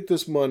going to get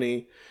this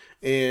money.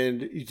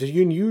 And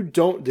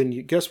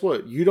guess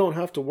what? You don't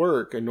have to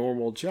work a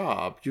normal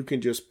job. You can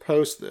just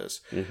post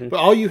this. But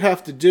all you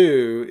have to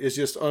do is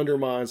just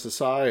undermine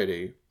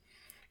society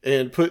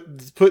and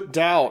put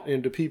doubt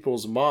into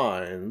people's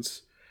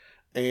minds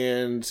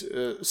and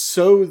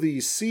sow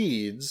these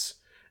seeds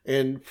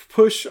and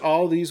push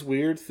all these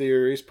weird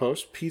theories,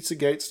 post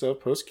Pizzagate stuff,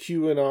 post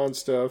QAnon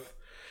stuff,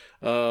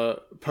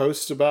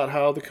 post about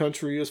how the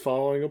country is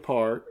falling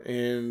apart.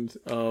 And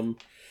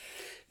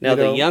now,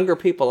 the younger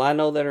people I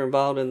know that are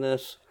involved in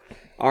this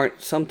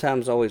aren't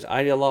sometimes always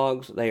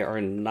ideologues. They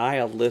are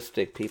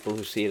nihilistic people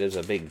who see it as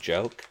a big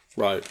joke.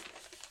 Right.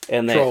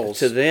 And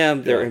to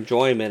them, their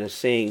enjoyment is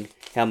seeing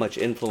how much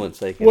influence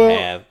they can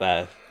have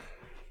by...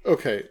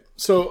 Okay.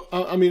 So,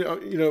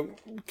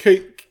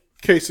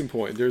 case in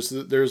point,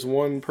 there's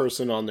one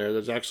person on there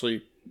that's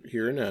actually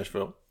here in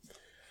Nashville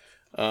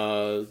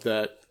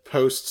that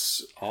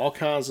posts all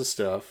kinds of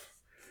stuff.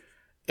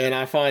 And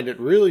I find it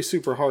really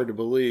super hard to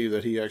believe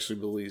that he actually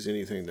believes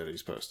anything that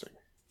he's posting.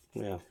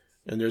 Yeah.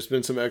 And there's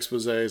been some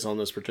exposés on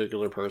this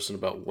particular person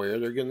about where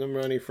they're getting the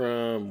money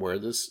from, where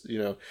this,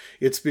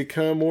 it's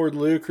become more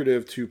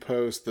lucrative to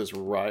post this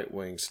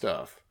right-wing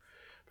stuff.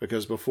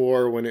 Because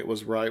before, when it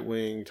was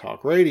right-wing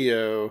talk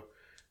radio,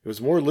 it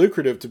was more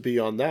lucrative to be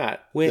on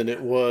that than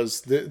it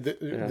was than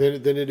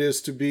it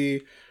is to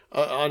be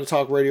on a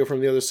talk radio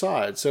from the other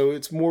side. So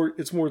it's more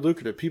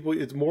lucrative.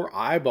 It's more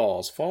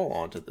eyeballs fall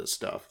onto this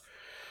stuff.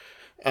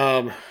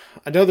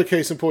 Another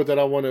case in point that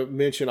I want to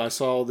mention, I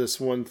saw this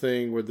one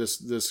thing where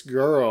this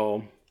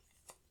girl,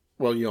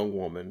 well, young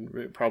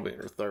woman, probably in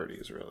her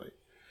 30s really,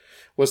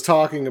 was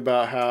talking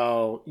about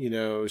how,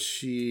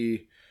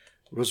 she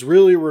was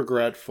really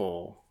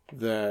regretful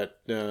that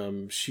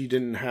she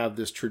didn't have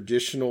this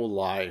traditional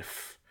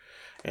life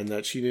and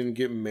that she didn't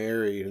get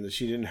married and that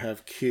she didn't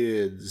have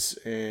kids.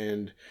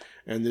 And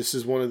this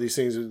is one of these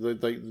things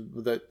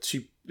that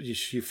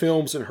she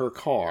films in her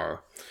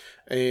car.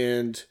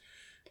 And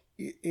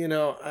and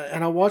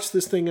I watched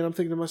this thing and I'm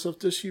thinking to myself,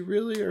 does she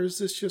really, or is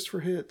this just for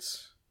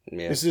hits?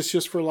 Yeah. Is this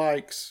just for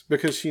likes?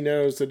 Because she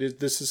knows that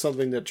this is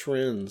something that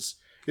trends.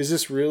 Is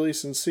this really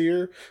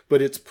sincere?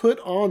 But it's put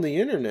on the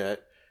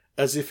internet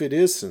as if it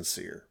is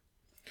sincere.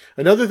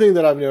 Another thing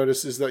that I've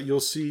noticed is that you'll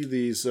see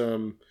these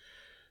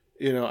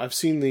I've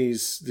seen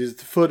these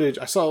footage.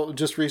 I saw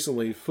just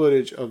recently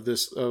footage of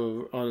this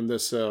on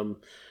this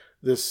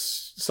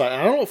site.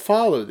 I don't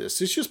follow this.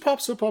 This just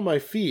pops up on my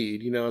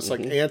feed. It's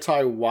like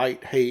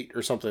anti-white hate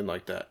or something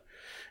like that.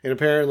 And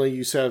apparently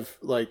you have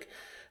like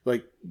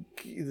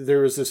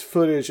there was this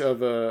footage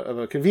of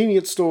a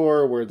convenience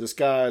store where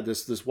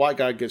this white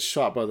guy gets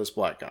shot by this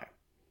black guy.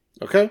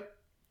 Okay?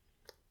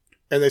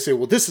 And they say,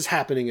 well, this is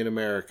happening in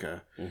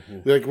America.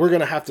 Like, we're going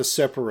to have to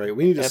separate.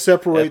 We need to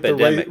separate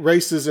the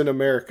races in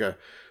America.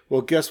 Well,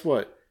 guess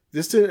what?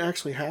 This didn't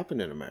actually happen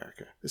in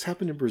America. This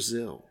happened in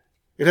Brazil.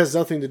 It has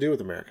nothing to do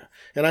with America.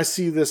 And I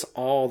see this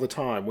all the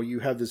time where you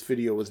have this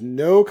video with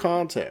no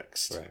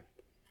context. Right.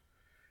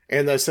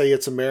 And they say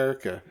it's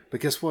America.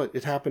 But guess what?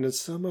 It happened in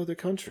some other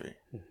country.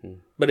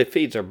 But it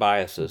feeds our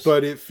biases.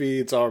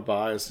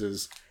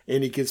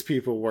 And it gets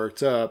people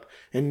worked up.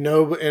 And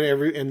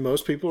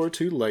most people are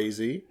too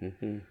lazy,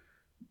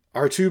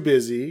 are too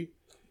busy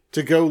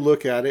to go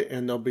look at it,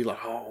 and they'll be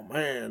like, "Oh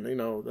man,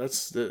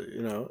 that's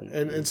the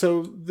And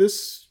so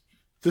this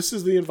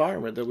is the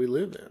environment that we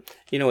live in.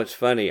 It's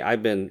funny.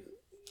 I've been,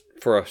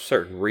 for a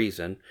certain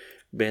reason,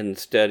 been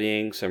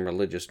studying some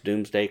religious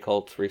doomsday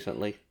cults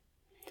recently,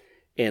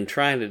 and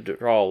trying to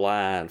draw a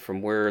line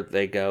from where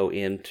they go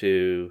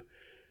into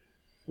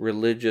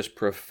religious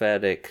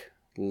prophetic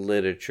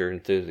literature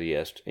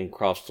enthusiast and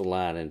cross the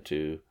line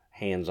into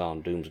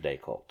hands-on doomsday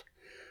cult.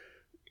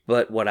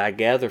 But what I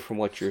gather from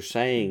what you're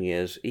saying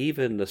is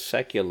even the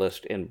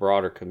secularist and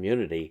broader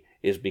community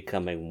is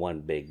becoming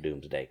one big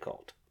doomsday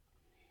cult.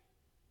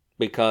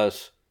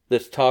 Because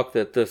this talk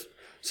that this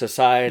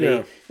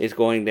society is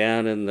going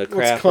down in the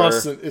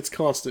crapper. It's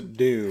constant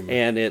doom.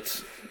 And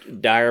it's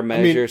dire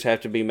measures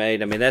have to be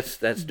made. I mean, that's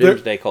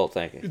doomsday cult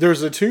thinking.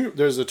 There's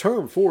a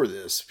term for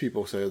this.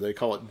 People say they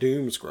call it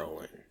doom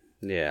scrolling.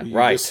 Yeah, you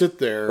just sit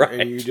there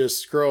and you just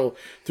scroll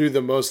through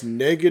the most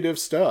negative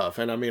stuff.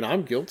 And I mean,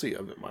 I'm guilty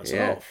of it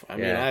myself. I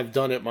mean, I've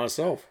done it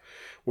myself,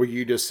 where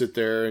you just sit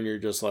there and you're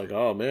just like,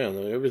 oh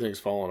man, everything's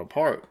falling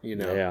apart,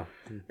 Yeah.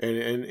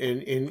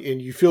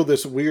 And you feel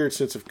this weird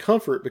sense of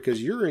comfort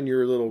because you're in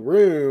your little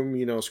room,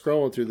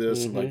 scrolling through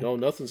this and like, oh,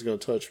 nothing's going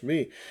to touch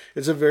me.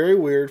 It's a very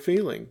weird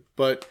feeling.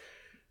 But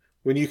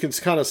when you can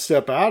kind of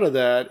step out of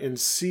that and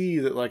see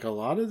that like a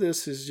lot of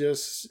this is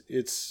just,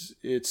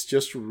 it's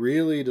just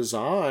really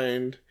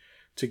designed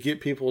to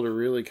get people to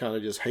really kind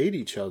of just hate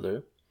each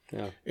other.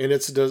 Yeah. And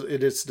it's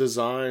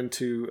designed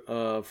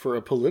to, for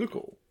a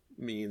political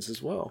means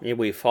as well. And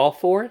we fall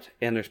for it,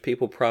 and there's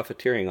people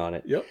profiteering on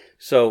it. Yep.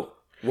 So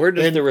where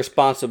does the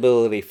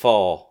responsibility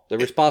fall? The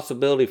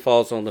responsibility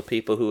falls on the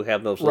people who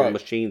have those little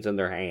machines in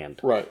their hand.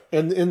 Right.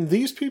 And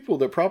these people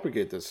that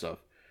propagate this stuff,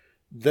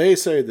 they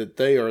say that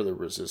they are the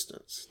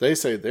resistance. They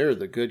say they're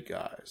the good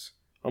guys.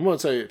 I'm going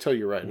to tell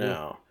you right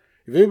now,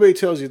 if anybody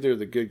tells you they're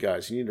the good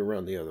guys, you need to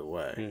run the other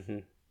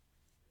way.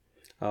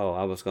 Oh,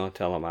 I was going to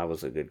tell them I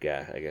was a good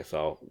guy. I guess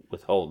I'll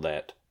withhold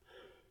that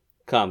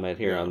comment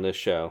here on this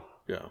show.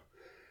 Yeah.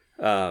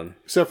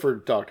 Except for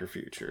Dr.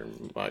 Future.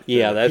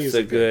 That's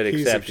a good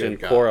exception.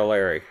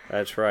 Corollary.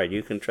 That's right.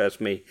 You can trust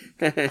me.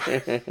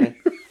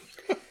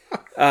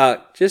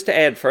 Just to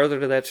add further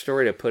to that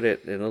story, to put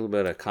it in a little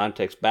bit of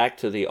context, back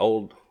to the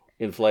old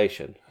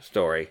inflation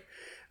story.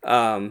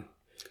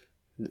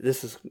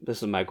 This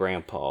is my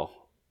grandpa,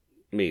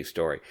 me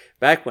story.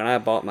 Back when I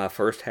bought my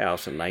first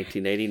house in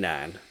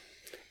 1989,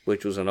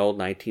 which was an old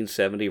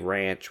 1970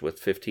 ranch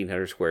with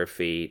 1,500 square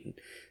feet,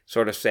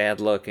 sort of sad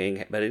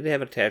looking, but it didn't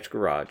have an attached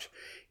garage.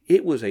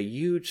 It was a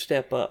huge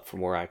step up from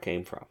where I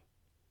came from.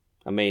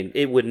 I mean,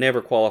 it would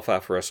never qualify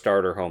for a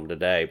starter home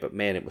today, but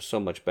man, it was so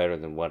much better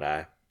than what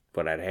I'd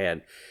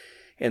had.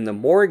 And the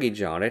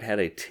mortgage on it had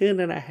a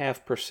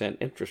 10.5%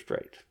 interest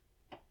rate.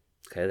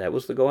 Okay, that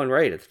was the going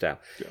rate at the time.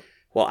 Yeah.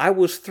 Well, I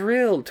was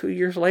thrilled 2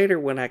 years later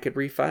when I could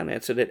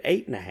refinance it at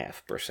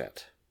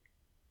 8.5%.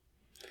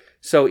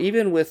 So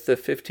even with the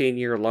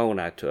 15-year loan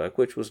I took,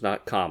 which was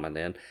not common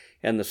then,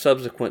 and the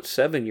subsequent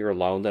 7-year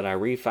loan that I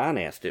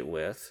refinanced it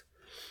with,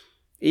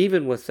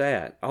 even with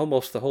that,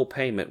 almost the whole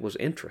payment was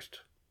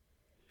interest.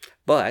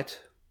 But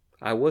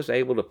I was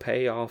able to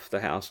pay off the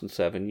house in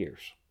 7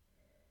 years.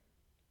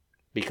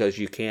 Because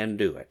you can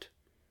do it.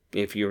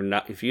 If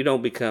you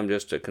don't become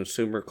just a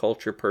consumer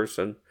culture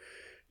person,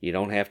 you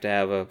don't have to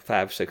have a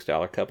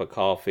 $5-6 cup of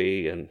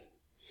coffee and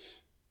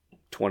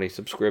 20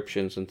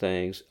 subscriptions and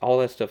things. All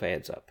that stuff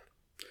adds up.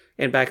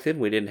 And back then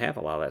we didn't have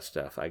a lot of that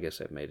stuff. I guess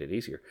that made it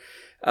easier.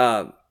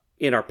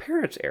 In our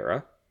parents'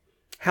 era,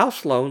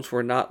 house loans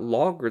were not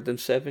longer than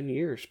 7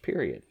 years,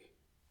 period.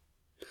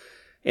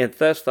 And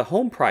thus the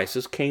home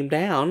prices came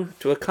down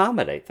to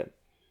accommodate them.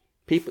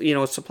 People,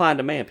 it's supply and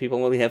demand.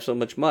 People only have so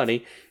much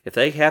money. If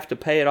they have to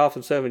pay it off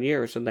in 7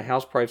 years, then the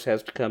house price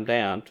has to come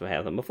down to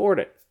have them afford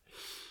it.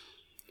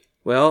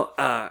 Well,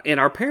 and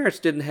our parents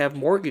didn't have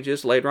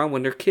mortgages later on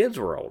when their kids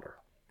were older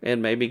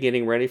and maybe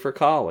getting ready for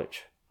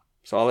college.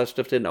 So all that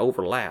stuff didn't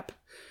overlap.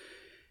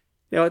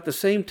 At the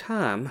same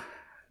time,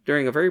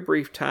 during a very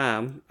brief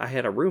time, I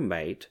had a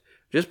roommate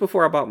just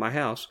before I bought my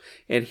house,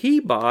 and he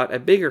bought a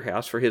bigger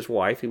house for his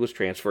wife who was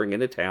transferring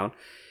into town.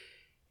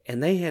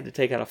 And they had to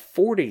take out a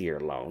 40-year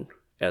loan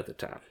at the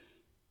time.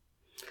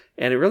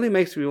 And it really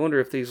makes me wonder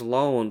if these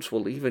loans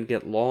will even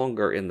get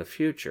longer in the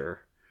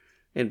future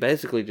and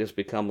basically just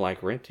become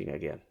like renting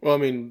again. Well, I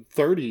mean,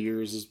 30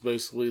 years is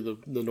basically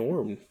the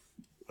norm,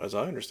 as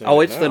I understand it.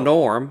 Oh, it's the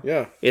norm.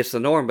 Yeah. It's the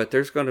norm, but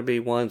there's going to be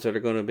ones that are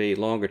going to be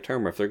longer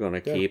term if they're going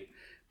to keep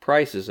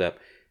prices up.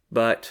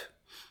 But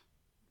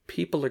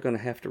people are going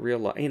to have to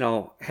realize,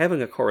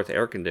 having a car with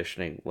air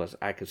conditioning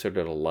I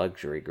considered a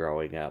luxury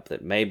growing up,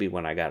 that maybe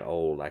when I got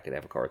old, I could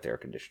have a car with air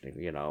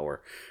conditioning,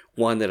 or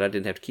one that I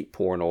didn't have to keep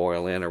pouring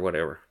oil in or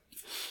whatever.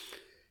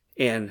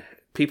 And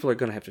people are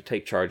going to have to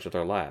take charge of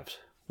their lives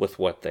with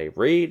what they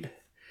read,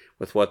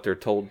 with what they're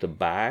told to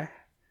buy,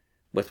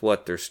 with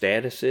what their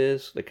status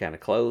is, the kind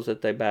of clothes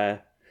that they buy,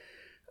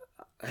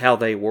 how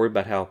they worry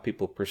about how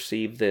people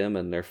perceive them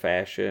and their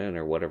fashion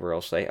or whatever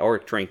else or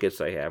trinkets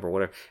they have or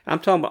whatever. I'm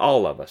talking about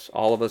all of us.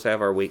 All of us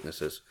have our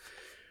weaknesses.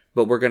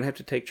 But we're going to have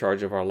to take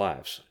charge of our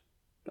lives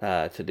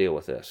to deal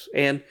with this.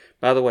 And,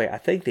 by the way, I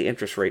think the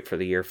interest rate for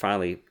the year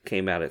finally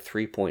came out at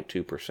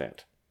 3.2%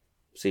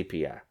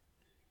 CPI.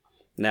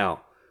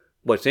 Now,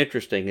 what's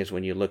interesting is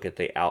when you look at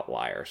the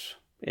outliers.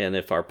 And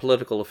if our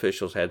political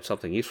officials had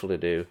something useful to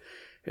do,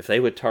 if they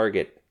would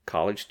target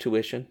college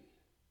tuition,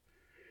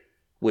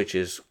 which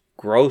is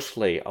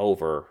grossly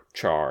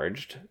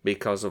overcharged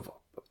because of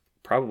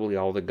probably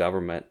all the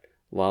government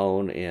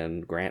loan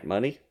and grant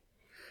money,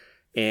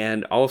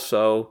 and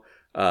also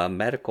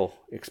medical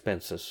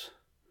expenses.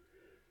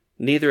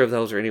 Neither of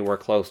those are anywhere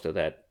close to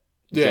that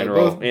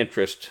general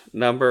interest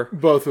number.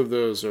 Both of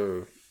those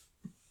are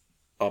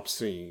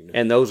obscene.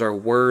 And those are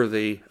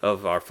worthy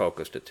of our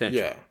focused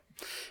attention. Yeah.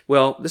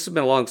 Well, this has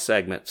been a long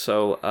segment,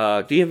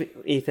 so do you have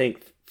anything,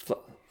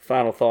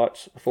 final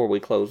thoughts before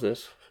we close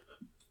this?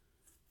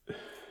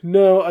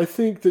 No, I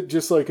think that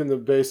just like in the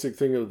basic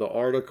thing of the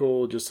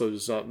article, just so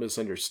it's not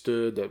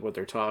misunderstood, that what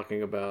they're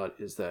talking about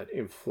is that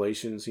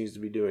inflation seems to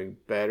be doing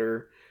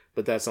better,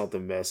 but that's not the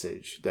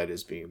message that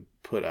is being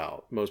put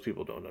out. Most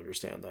people don't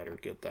understand that or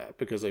get that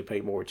because they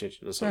pay more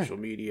attention to social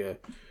media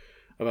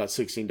about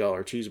 $16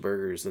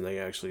 cheeseburgers than they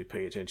actually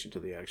pay attention to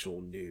the actual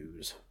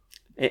news.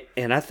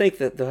 And I think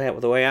that the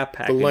way I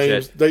package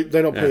it...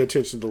 They don't pay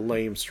attention to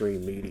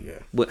lamestream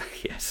media. Well,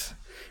 yes.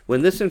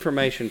 When this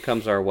information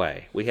comes our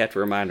way, we have to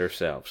remind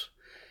ourselves,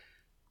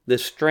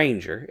 this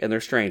stranger, and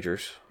they're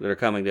strangers that are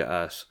coming to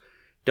us,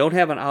 don't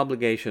have an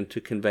obligation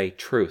to convey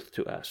truth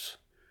to us.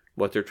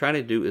 What they're trying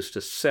to do is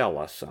to sell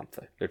us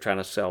something. They're trying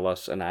to sell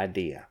us an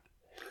idea.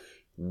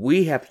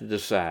 We have to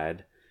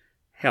decide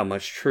how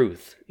much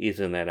truth is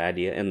in that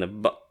idea, and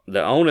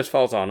the onus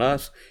falls on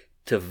us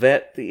to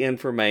vet the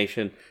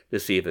information to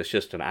see if it's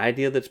just an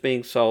idea that's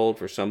being sold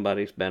for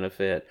somebody's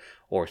benefit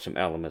or some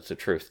elements of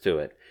truth to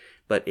it.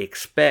 But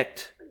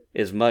expect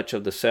as much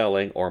of the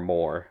selling or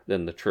more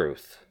than the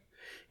truth.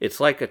 It's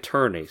like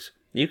attorneys.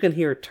 You can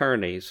hear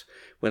attorneys,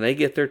 when they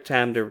get their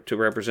time to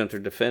represent their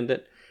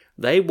defendant,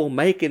 they will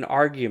make an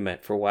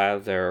argument for why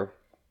their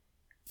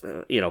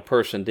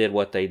person did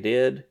what they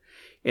did.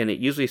 And it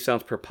usually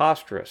sounds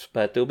preposterous.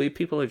 But there'll be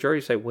people in the jury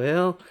who say,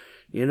 well,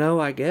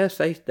 I guess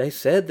they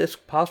said this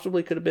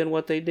possibly could have been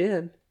what they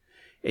did.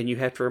 And you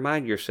have to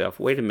remind yourself,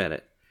 wait a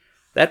minute.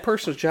 That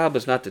person's job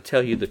is not to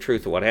tell you the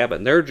truth of what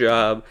happened. Their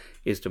job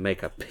is to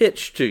make a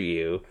pitch to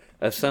you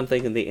of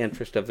something in the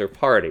interest of their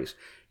parties.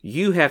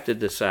 You have to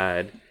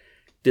decide,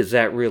 does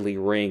that really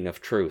ring of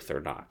truth or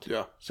not?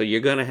 Yeah. So you're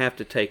going to have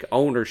to take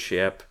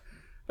ownership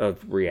of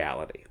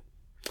reality.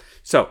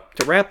 So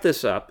to wrap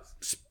this up,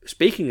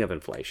 speaking of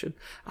inflation,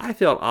 I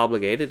felt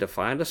obligated to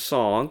find a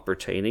song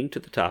pertaining to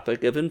the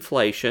topic of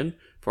inflation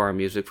for our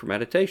music for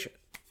meditation.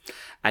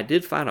 I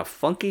did find a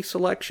funky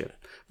selection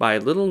by a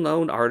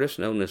little-known artist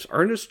known as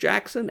Ernest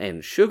Jackson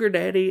and Sugar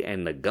Daddy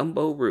and the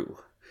Gumbo Roo.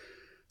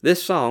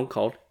 This song,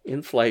 called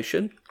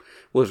Inflation,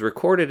 was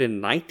recorded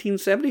in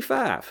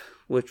 1975,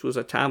 which was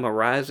a time of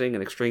rising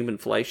and extreme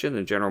inflation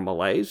and general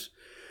malaise.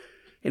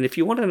 And if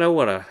you want to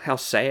know how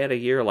sad a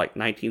year like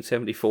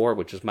 1974,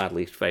 which is my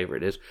least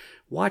favorite, is,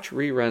 watch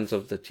reruns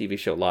of the TV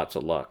show Lots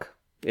of Luck.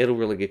 It'll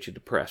really get you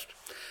depressed.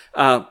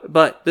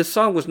 But this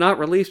song was not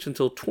released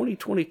until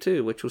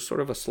 2022, which was sort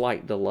of a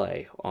slight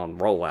delay on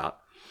rollout.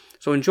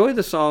 So enjoy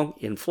the song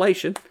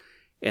Inflation,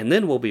 and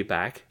then we'll be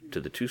back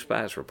to the Two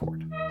Spies Report.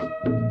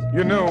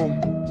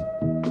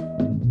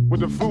 With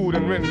the food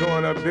and rent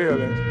going up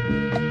daily,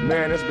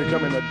 man, it's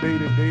becoming a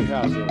day-to-day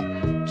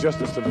hassle just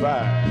to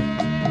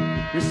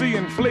survive. You see,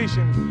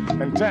 inflation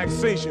and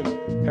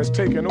taxation has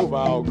taken over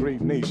our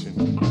great nation.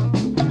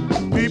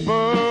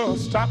 People,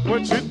 stop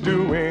what you're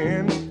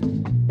doing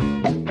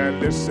and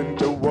listen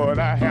to what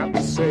I have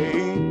to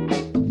say.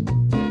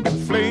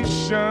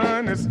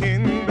 Inflation is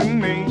in the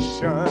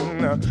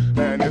nation,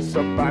 and it's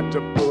about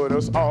to put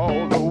us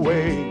all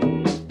away.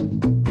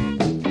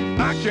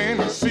 I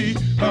can see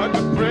a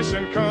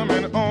depression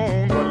coming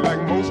on, but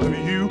like most of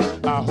you,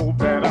 I hope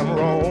that I'm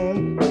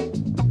wrong.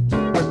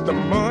 With the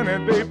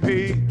money they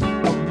pay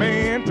a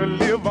man to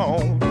live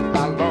on,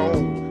 how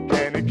long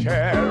can it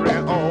carry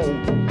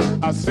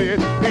on? I said,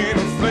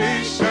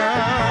 inflation,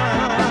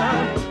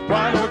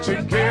 why don't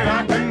you get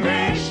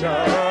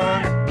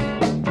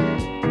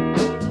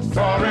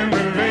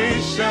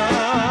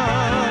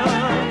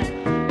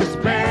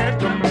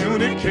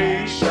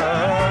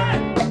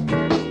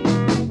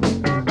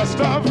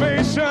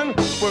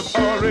was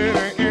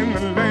already in the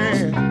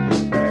land.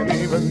 And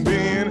even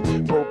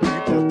then, poor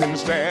people didn't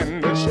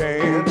stand a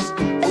chance.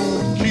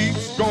 Food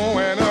keeps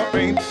going up,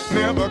 ain't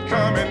never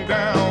coming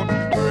down.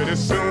 Pretty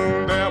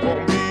soon there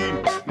won't be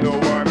no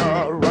one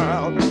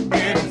around.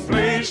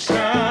 Inflation,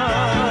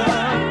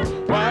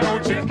 why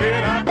don't you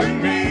get out the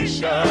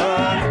nation?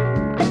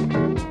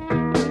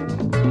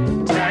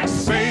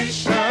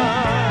 Taxation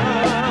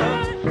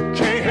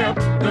can't help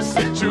the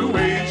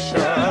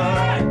situation.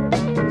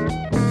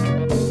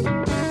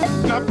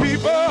 Now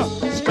people,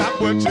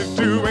 stop what you're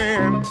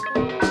doing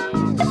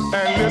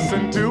and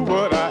listen to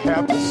what I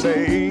have to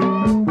say.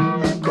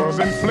 'Cause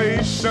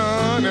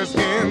inflation is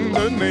in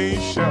the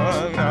nation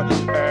and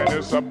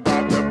it's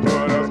about to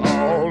put us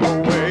all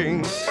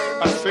away.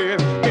 I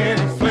said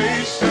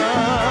inflation,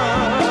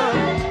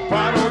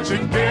 why don't you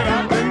get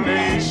out the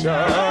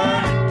nation?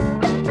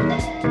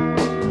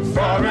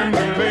 Foreign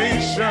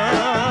relations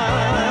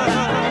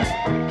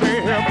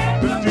can't help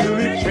the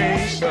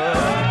delegation.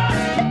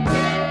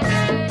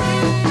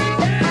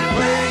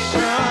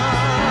 Inflation,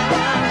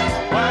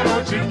 why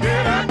don't you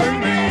get out the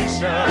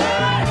nation?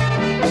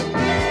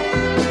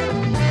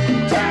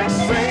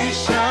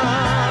 Taxation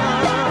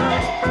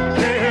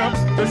can't help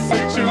the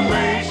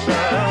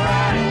situation.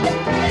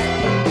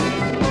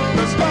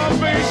 The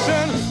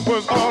starvation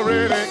was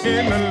already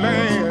in the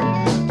land,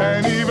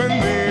 and even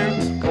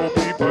then, poor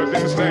people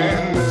didn't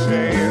stand a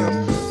chance.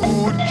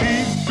 Food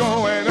keeps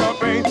going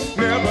up, ain't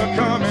never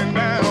coming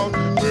down.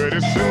 Pretty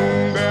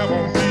soon there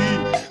won't be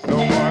no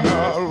one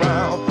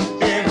around.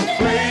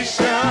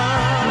 Inflation,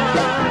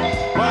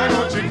 why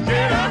don't you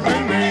get out the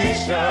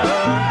nation?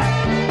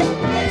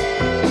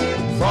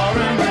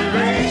 Foreign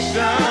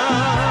relations,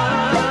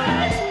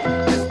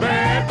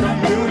 bad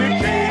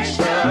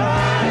communication.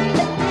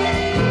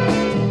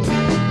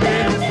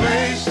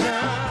 Inflation,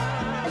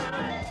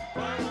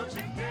 why don't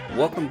you get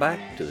Welcome back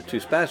to the Two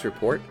Spies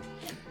Report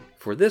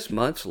for this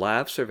month's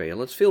live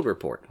surveillance field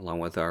report, along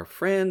with our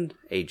friend,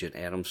 Agent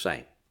Adam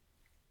Sane.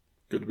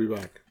 Good to be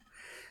back.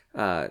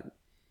 I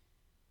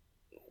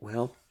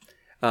will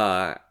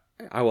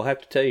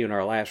have to tell you, in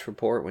our last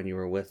report when you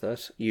were with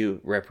us,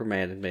 you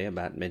reprimanded me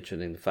about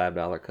mentioning the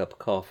 $5 cup of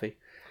coffee.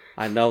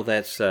 I know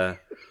that's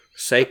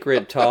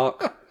sacred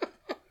talk.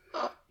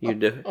 You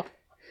do.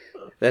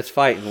 That's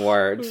fighting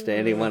words to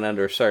anyone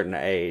under a certain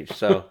age.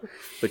 So,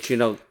 but you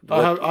know,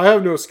 I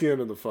have no skin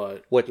in the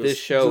fight. what this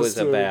show is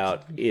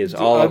about is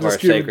all I'm of our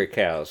just giving- sacred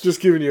cows. Just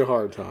giving you a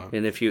hard time.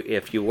 And if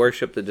you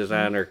worship the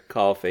designer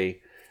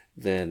coffee,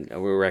 then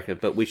we reckon.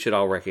 But we should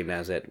all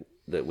recognize that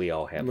we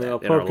all have Now,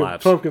 that in our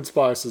lives. pumpkin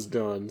spice is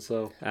done,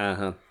 so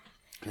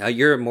Now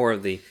you're more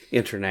of the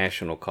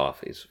international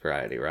coffees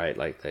variety, right?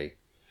 Like the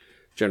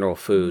General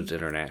Foods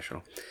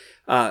International.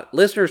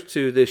 Listeners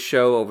to this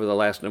show over the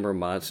last number of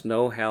months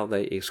know how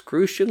they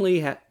excruciatingly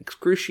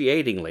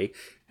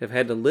have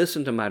had to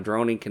listen to my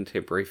droning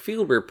contemporary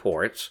field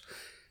reports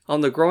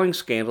on the growing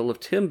scandal of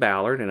Tim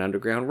Ballard and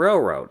Underground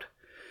Railroad,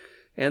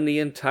 and the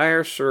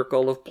entire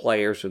circle of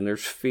players in their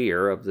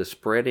sphere of the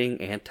spreading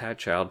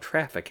anti-child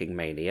trafficking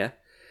mania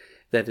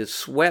that is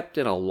swept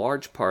in a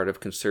large part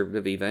of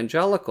conservative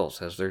evangelicals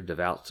as their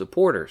devout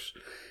supporters,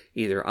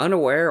 either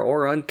unaware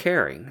or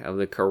uncaring of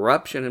the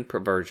corruption and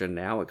perversion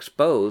now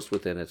exposed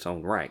within its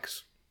own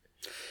ranks.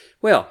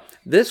 Well,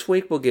 this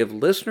week will give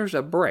listeners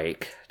a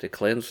break to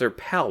cleanse their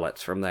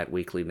palates from that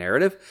weekly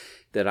narrative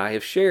that I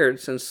have shared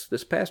since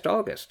this past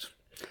August,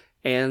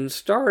 and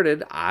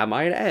started, I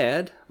might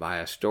add, by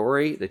a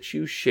story that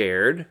you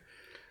shared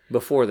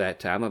before that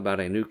time about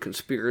a new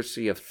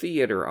conspiracy of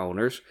theater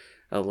owners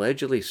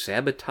allegedly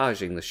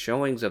sabotaging the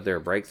showings of their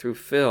breakthrough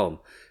film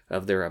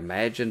of their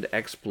imagined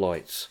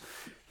exploits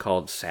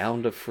called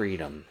Sound of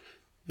Freedom.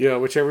 yeah,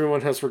 which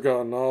everyone has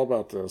forgotten all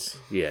about this.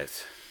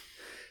 Yes.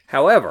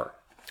 However,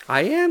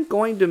 I am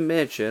going to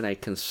mention a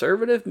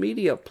conservative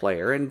media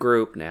player and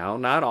group now,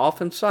 not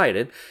often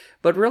cited,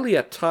 but really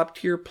a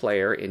top-tier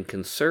player in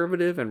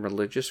conservative and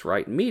religious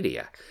right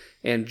media,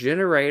 and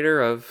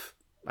generator of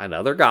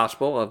another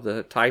gospel of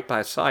the type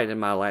I cite in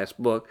my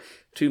last book,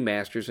 Two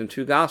Masters and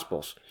Two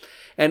Gospels,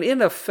 and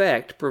in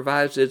effect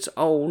provides its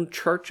own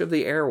church of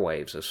the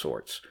airwaves of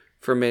sorts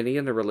for many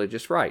in the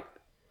religious right.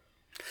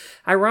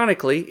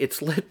 Ironically,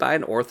 it's led by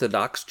an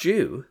Orthodox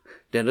Jew,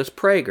 Dennis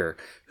Prager,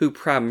 who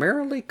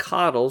primarily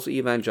coddles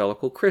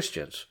evangelical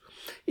Christians,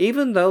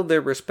 even though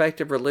their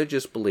respective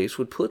religious beliefs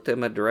would put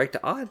them at direct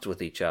odds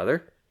with each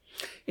other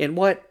in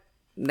what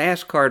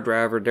NASCAR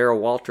driver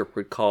Darrell Waltrip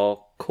would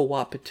call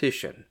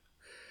co-opetition,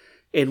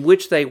 in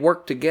which they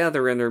work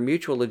together in their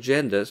mutual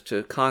agendas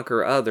to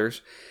conquer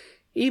others,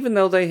 even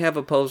though they have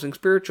opposing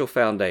spiritual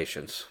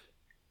foundations,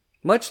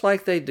 much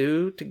like they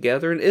do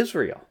together in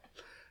Israel,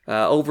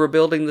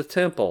 overbuilding the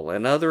temple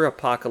and other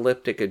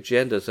apocalyptic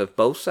agendas of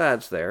both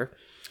sides there,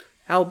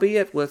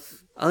 albeit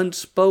with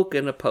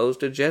unspoken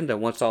opposed agenda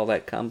once all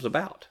that comes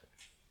about.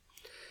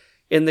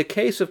 In the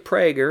case of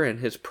Prager and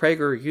his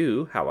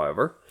PragerU,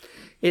 however,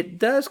 it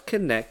does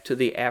connect to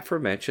the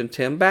aforementioned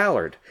Tim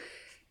Ballard,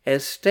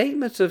 as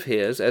statements of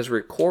his as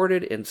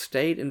recorded in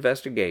state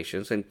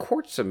investigations and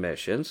court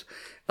submissions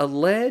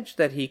allege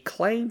that he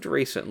claimed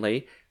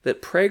recently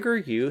that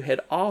PragerU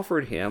had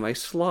offered him a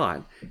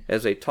slot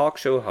as a talk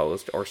show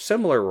host or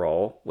similar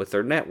role with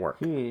their network.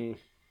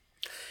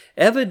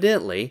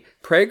 Evidently,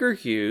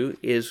 PragerU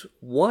is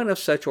one of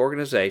such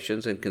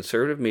organizations in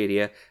conservative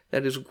media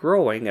that is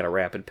growing at a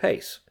rapid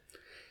pace.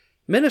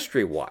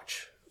 Ministry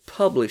Watch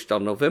published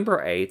on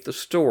November 8th a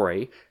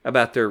story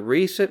about their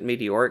recent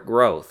meteoric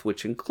growth,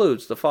 which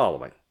includes the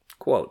following,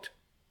 quote,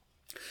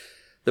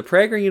 "The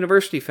Prager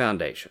University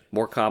Foundation,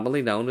 more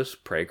commonly known as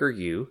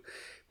PragerU,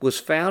 was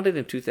founded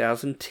in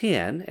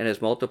 2010 and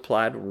has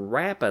multiplied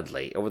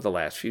rapidly over the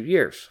last few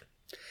years.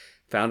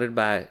 Founded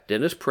by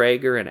Dennis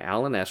Prager and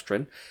Alan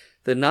Estrin,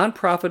 the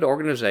nonprofit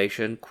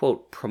organization,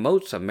 quote,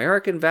 promotes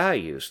American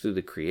values through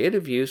the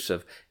creative use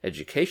of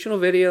educational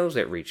videos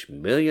that reach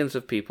millions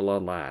of people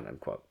online,"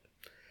 unquote.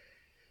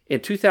 In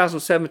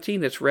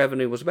 2017, its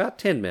revenue was about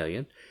 $10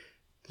 million.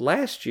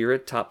 Last year,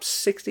 it topped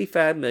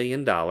 $65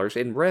 million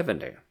in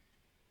revenue.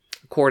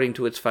 According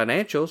to its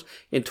financials,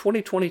 in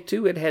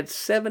 2022, it had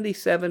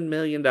 $77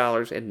 million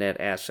in net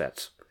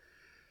assets.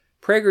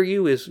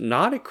 PragerU is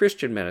not a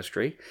Christian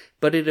ministry,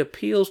 but it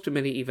appeals to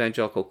many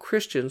evangelical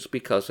Christians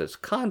because its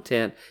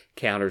content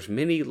counters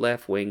many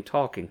left-wing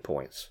talking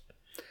points.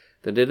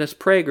 The Dennis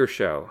Prager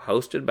Show,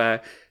 hosted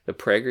by the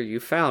PragerU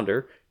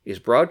founder, is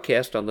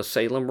broadcast on the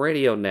Salem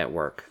Radio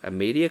Network, a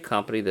media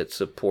company that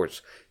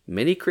supports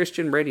many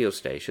Christian radio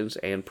stations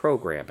and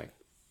programming.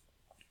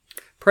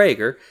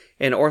 Prager,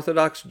 an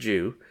Orthodox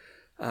Jew,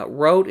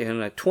 wrote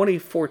in a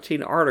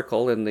 2014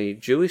 article in the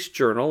Jewish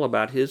Journal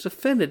about his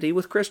affinity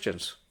with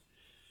Christians.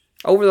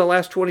 "Over the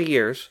last 20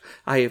 years,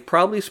 I have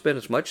probably spent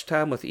as much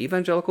time with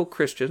evangelical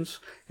Christians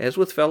as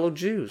with fellow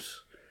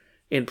Jews.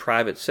 In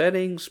private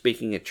settings,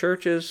 speaking at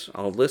churches,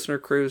 on listener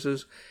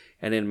cruises,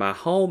 and in my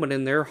home and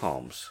in their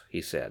homes,"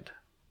 he said.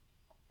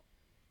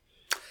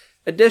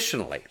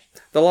 Additionally,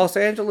 the Los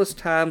Angeles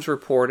Times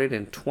reported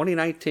in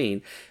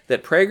 2019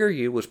 that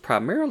PragerU was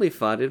primarily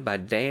funded by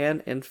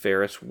Dan and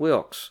Ferris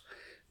Wilks,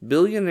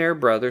 billionaire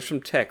brothers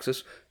from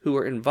Texas who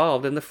are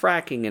involved in the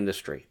fracking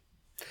industry.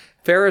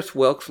 Ferris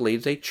Wilks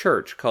leads a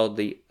church called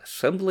the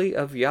Assembly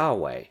of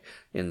Yahweh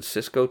in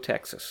Cisco,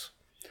 Texas.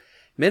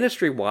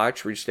 Ministry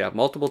Watch reached out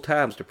multiple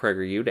times to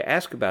PragerU to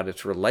ask about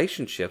its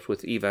relationships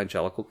with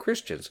evangelical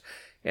Christians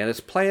and its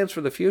plans for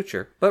the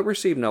future, but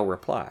received no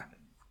reply.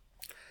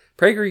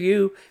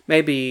 PragerU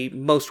may be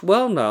most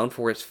well known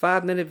for its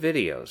 5-minute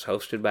videos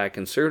hosted by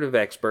conservative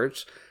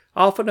experts,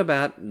 often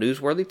about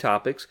newsworthy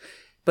topics,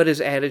 but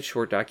has added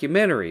short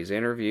documentaries,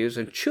 interviews,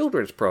 and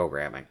children's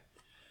programming.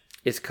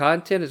 Its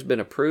content has been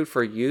approved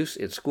for use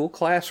in school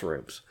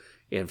classrooms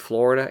in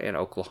Florida and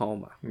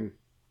Oklahoma.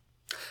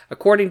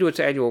 According to its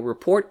annual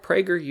report,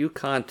 PragerU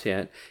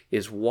content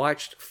is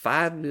watched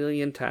 5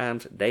 million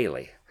times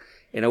daily.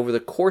 And over the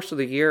course of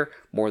the year,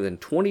 more than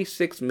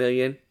 26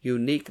 million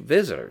unique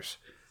visitors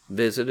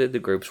visited the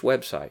group's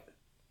website.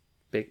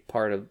 Big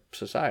part of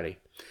society.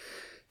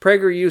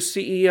 PragerU's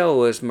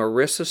CEO is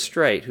Marissa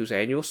Straight, whose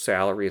annual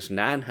salary is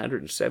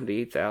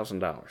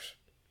 $978,000.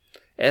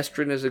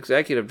 Estrin is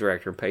executive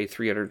director and paid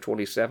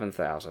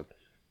 $327,000.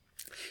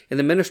 In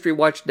the Ministry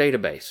Watch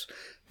database,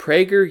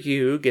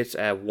 PragerU gets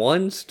a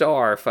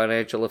 1-star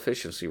financial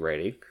efficiency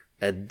rating,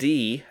 a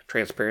D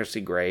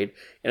transparency grade,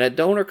 and a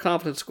donor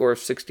confidence score of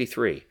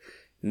 63,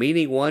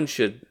 meaning one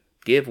should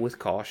give with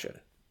caution.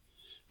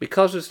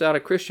 Because it's not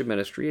a Christian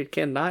ministry, it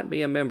cannot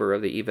be a member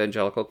of the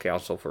Evangelical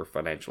Council for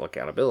Financial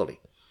Accountability.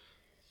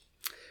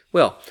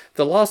 Well,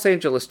 the Los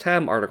Angeles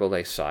Times article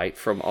they cite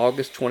from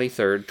August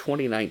 23,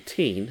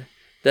 2019,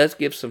 does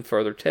give some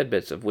further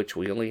tidbits, of which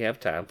we only have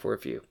time for a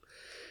few.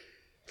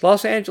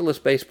 Los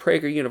Angeles-based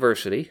Prager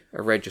University,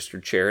 a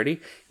registered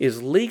charity,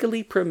 is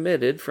legally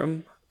prohibited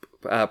from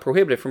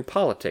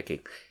politicking.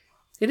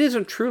 It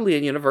isn't truly a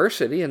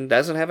university and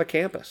doesn't have a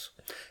campus.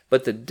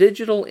 But the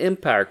digital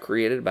empire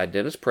created by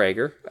Dennis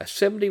Prager, a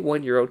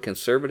 71-year-old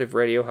conservative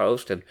radio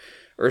host and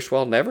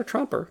erstwhile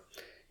never-Trumper,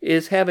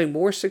 is having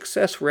more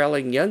success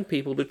rallying young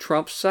people to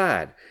Trump's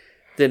side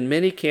than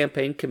many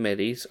campaign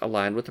committees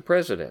aligned with the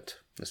president.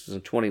 This is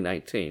in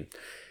 2019.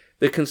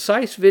 The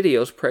concise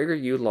videos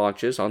PragerU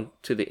launches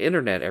onto the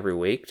internet every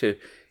week to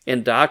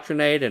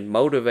indoctrinate and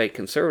motivate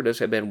conservatives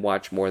have been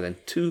watched more than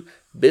 2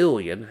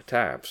 billion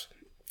times,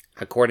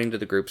 according to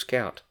the group's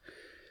count.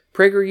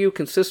 PragerU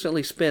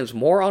consistently spends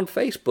more on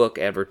Facebook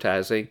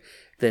advertising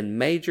than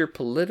major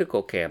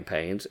political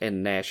campaigns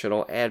and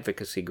national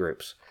advocacy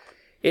groups.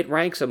 It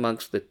ranks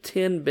amongst the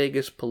 10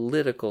 biggest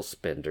political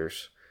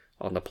spenders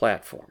on the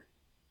platform.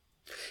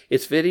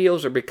 Its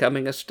videos are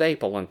becoming a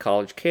staple on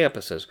college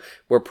campuses,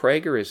 where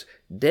Prager is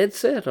dead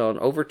set on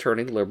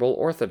overturning liberal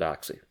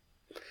orthodoxy.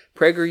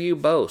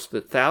 PragerU boasts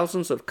that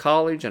thousands of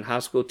college and high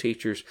school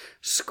teachers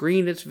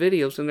screen its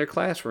videos in their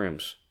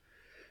classrooms.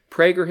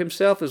 Prager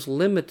himself has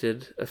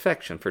limited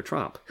affection for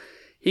Trump.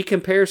 He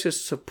compares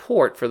his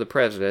support for the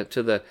president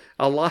to the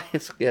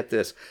alliance, get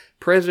this,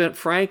 President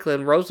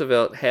Franklin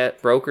Roosevelt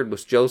had brokered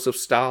with Joseph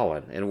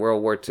Stalin in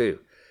World War II.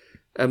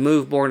 a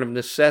move born of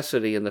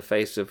necessity in the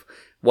face of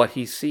what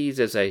he sees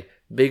as a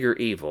bigger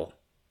evil,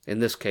 in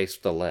this case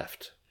the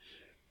left.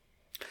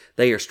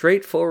 They are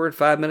straightforward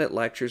 5-minute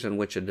lectures in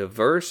which a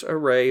diverse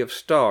array of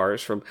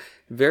stars from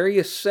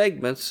various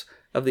segments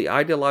of the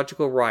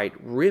ideological right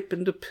rip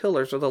into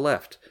pillars of the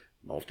left: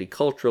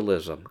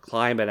 multiculturalism,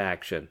 climate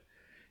action,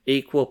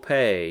 equal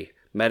pay,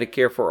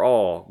 Medicare for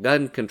all,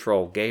 gun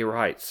control, gay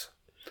rights.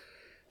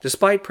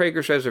 Despite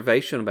Prager's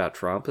reservation about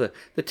Trump, the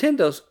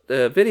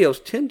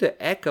videos tend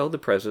to echo the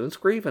president's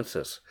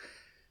grievances.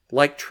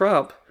 Like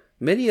Trump,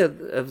 many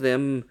of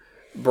them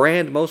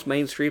brand most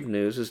mainstream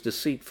news as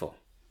deceitful.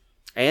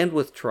 And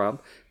with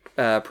Trump,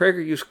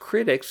 PragerU's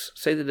critics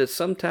say that it's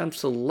sometimes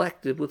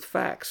selected with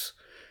facts.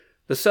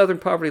 The Southern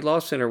Poverty Law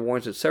Center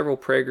warns that several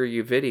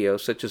PragerU videos,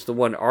 such as the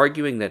one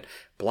arguing that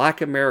black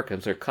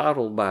Americans are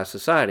coddled by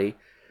society,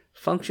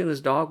 function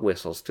as dog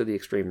whistles to the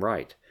extreme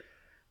right.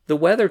 The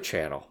Weather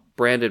Channel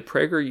branded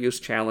PragerU's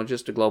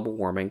challenges to global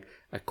warming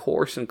a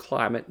course in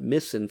climate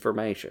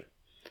misinformation.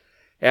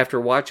 After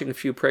watching a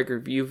few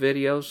PragerU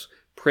videos,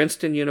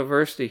 Princeton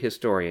University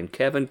historian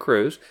Kevin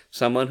Cruz,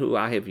 someone who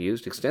I have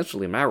used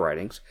extensively in my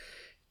writings,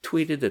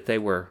 tweeted that they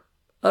were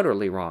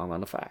utterly wrong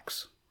on the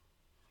facts.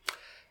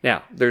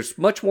 Now, there's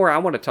much more I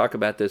want to talk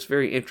about this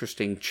very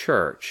interesting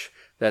church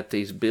that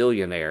these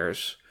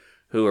billionaires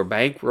who are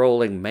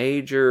bankrolling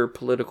major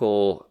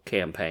political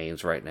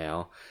campaigns right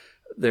now,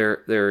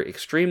 their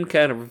extreme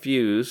kind of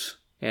views,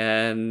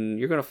 and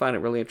you're going to find it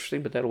really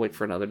interesting, but that'll wait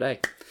for another day.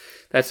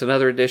 That's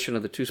another edition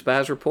of the Two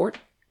Spies Report.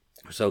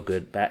 So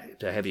good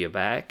to have you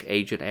back,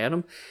 Agent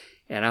Adam,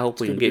 and I hope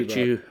we can get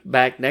you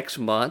back next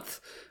month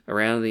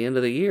around the end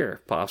of the year,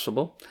 if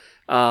possible.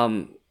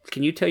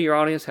 Can you tell your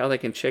audience how they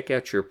can check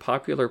out your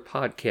popular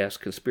podcast,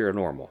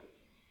 Conspiranormal?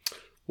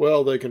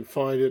 Well, they can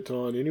find it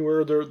on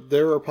anywhere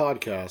there are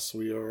podcasts.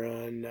 We are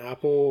on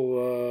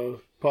Apple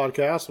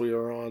Podcasts. We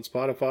are on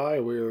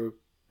Spotify. We are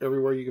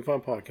everywhere you can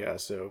find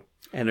podcasts. So,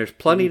 and there's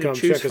plenty to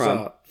choose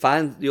from.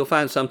 You'll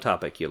find some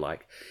topic you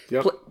like.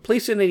 Yep.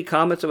 Please send any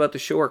comments about the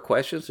show or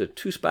questions to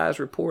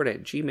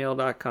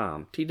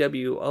twospiesreport@gmail.com.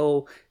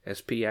 TWOSPIES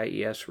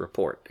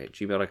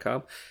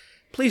report@gmail.com.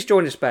 Please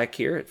join us back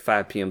here at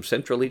 5 p.m.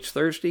 Central each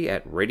Thursday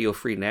at Radio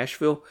Free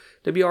Nashville,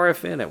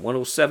 WRFN at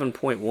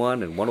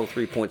 107.1 and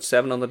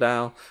 103.7 on the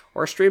dial,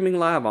 or streaming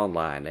live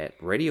online at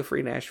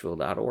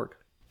radiofreenashville.org.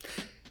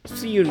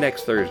 See you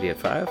next Thursday at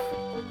 5.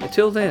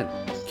 Until then,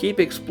 keep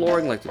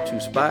exploring like the two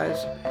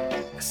spies,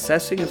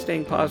 assessing and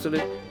staying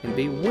positive, and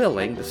be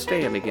willing to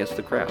stand against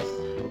the crowd.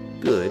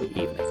 Good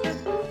evening.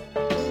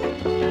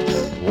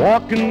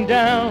 Walking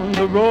down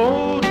the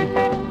road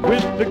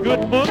with the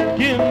good book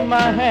in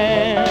my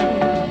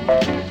hand,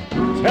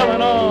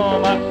 telling all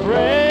my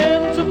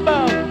friends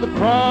about the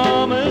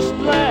promised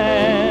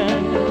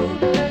land,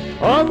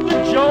 of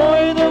the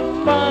joy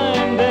they'll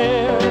find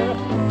there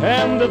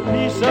and the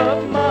peace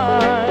of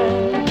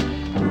mind,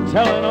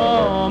 telling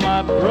all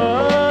my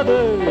brothers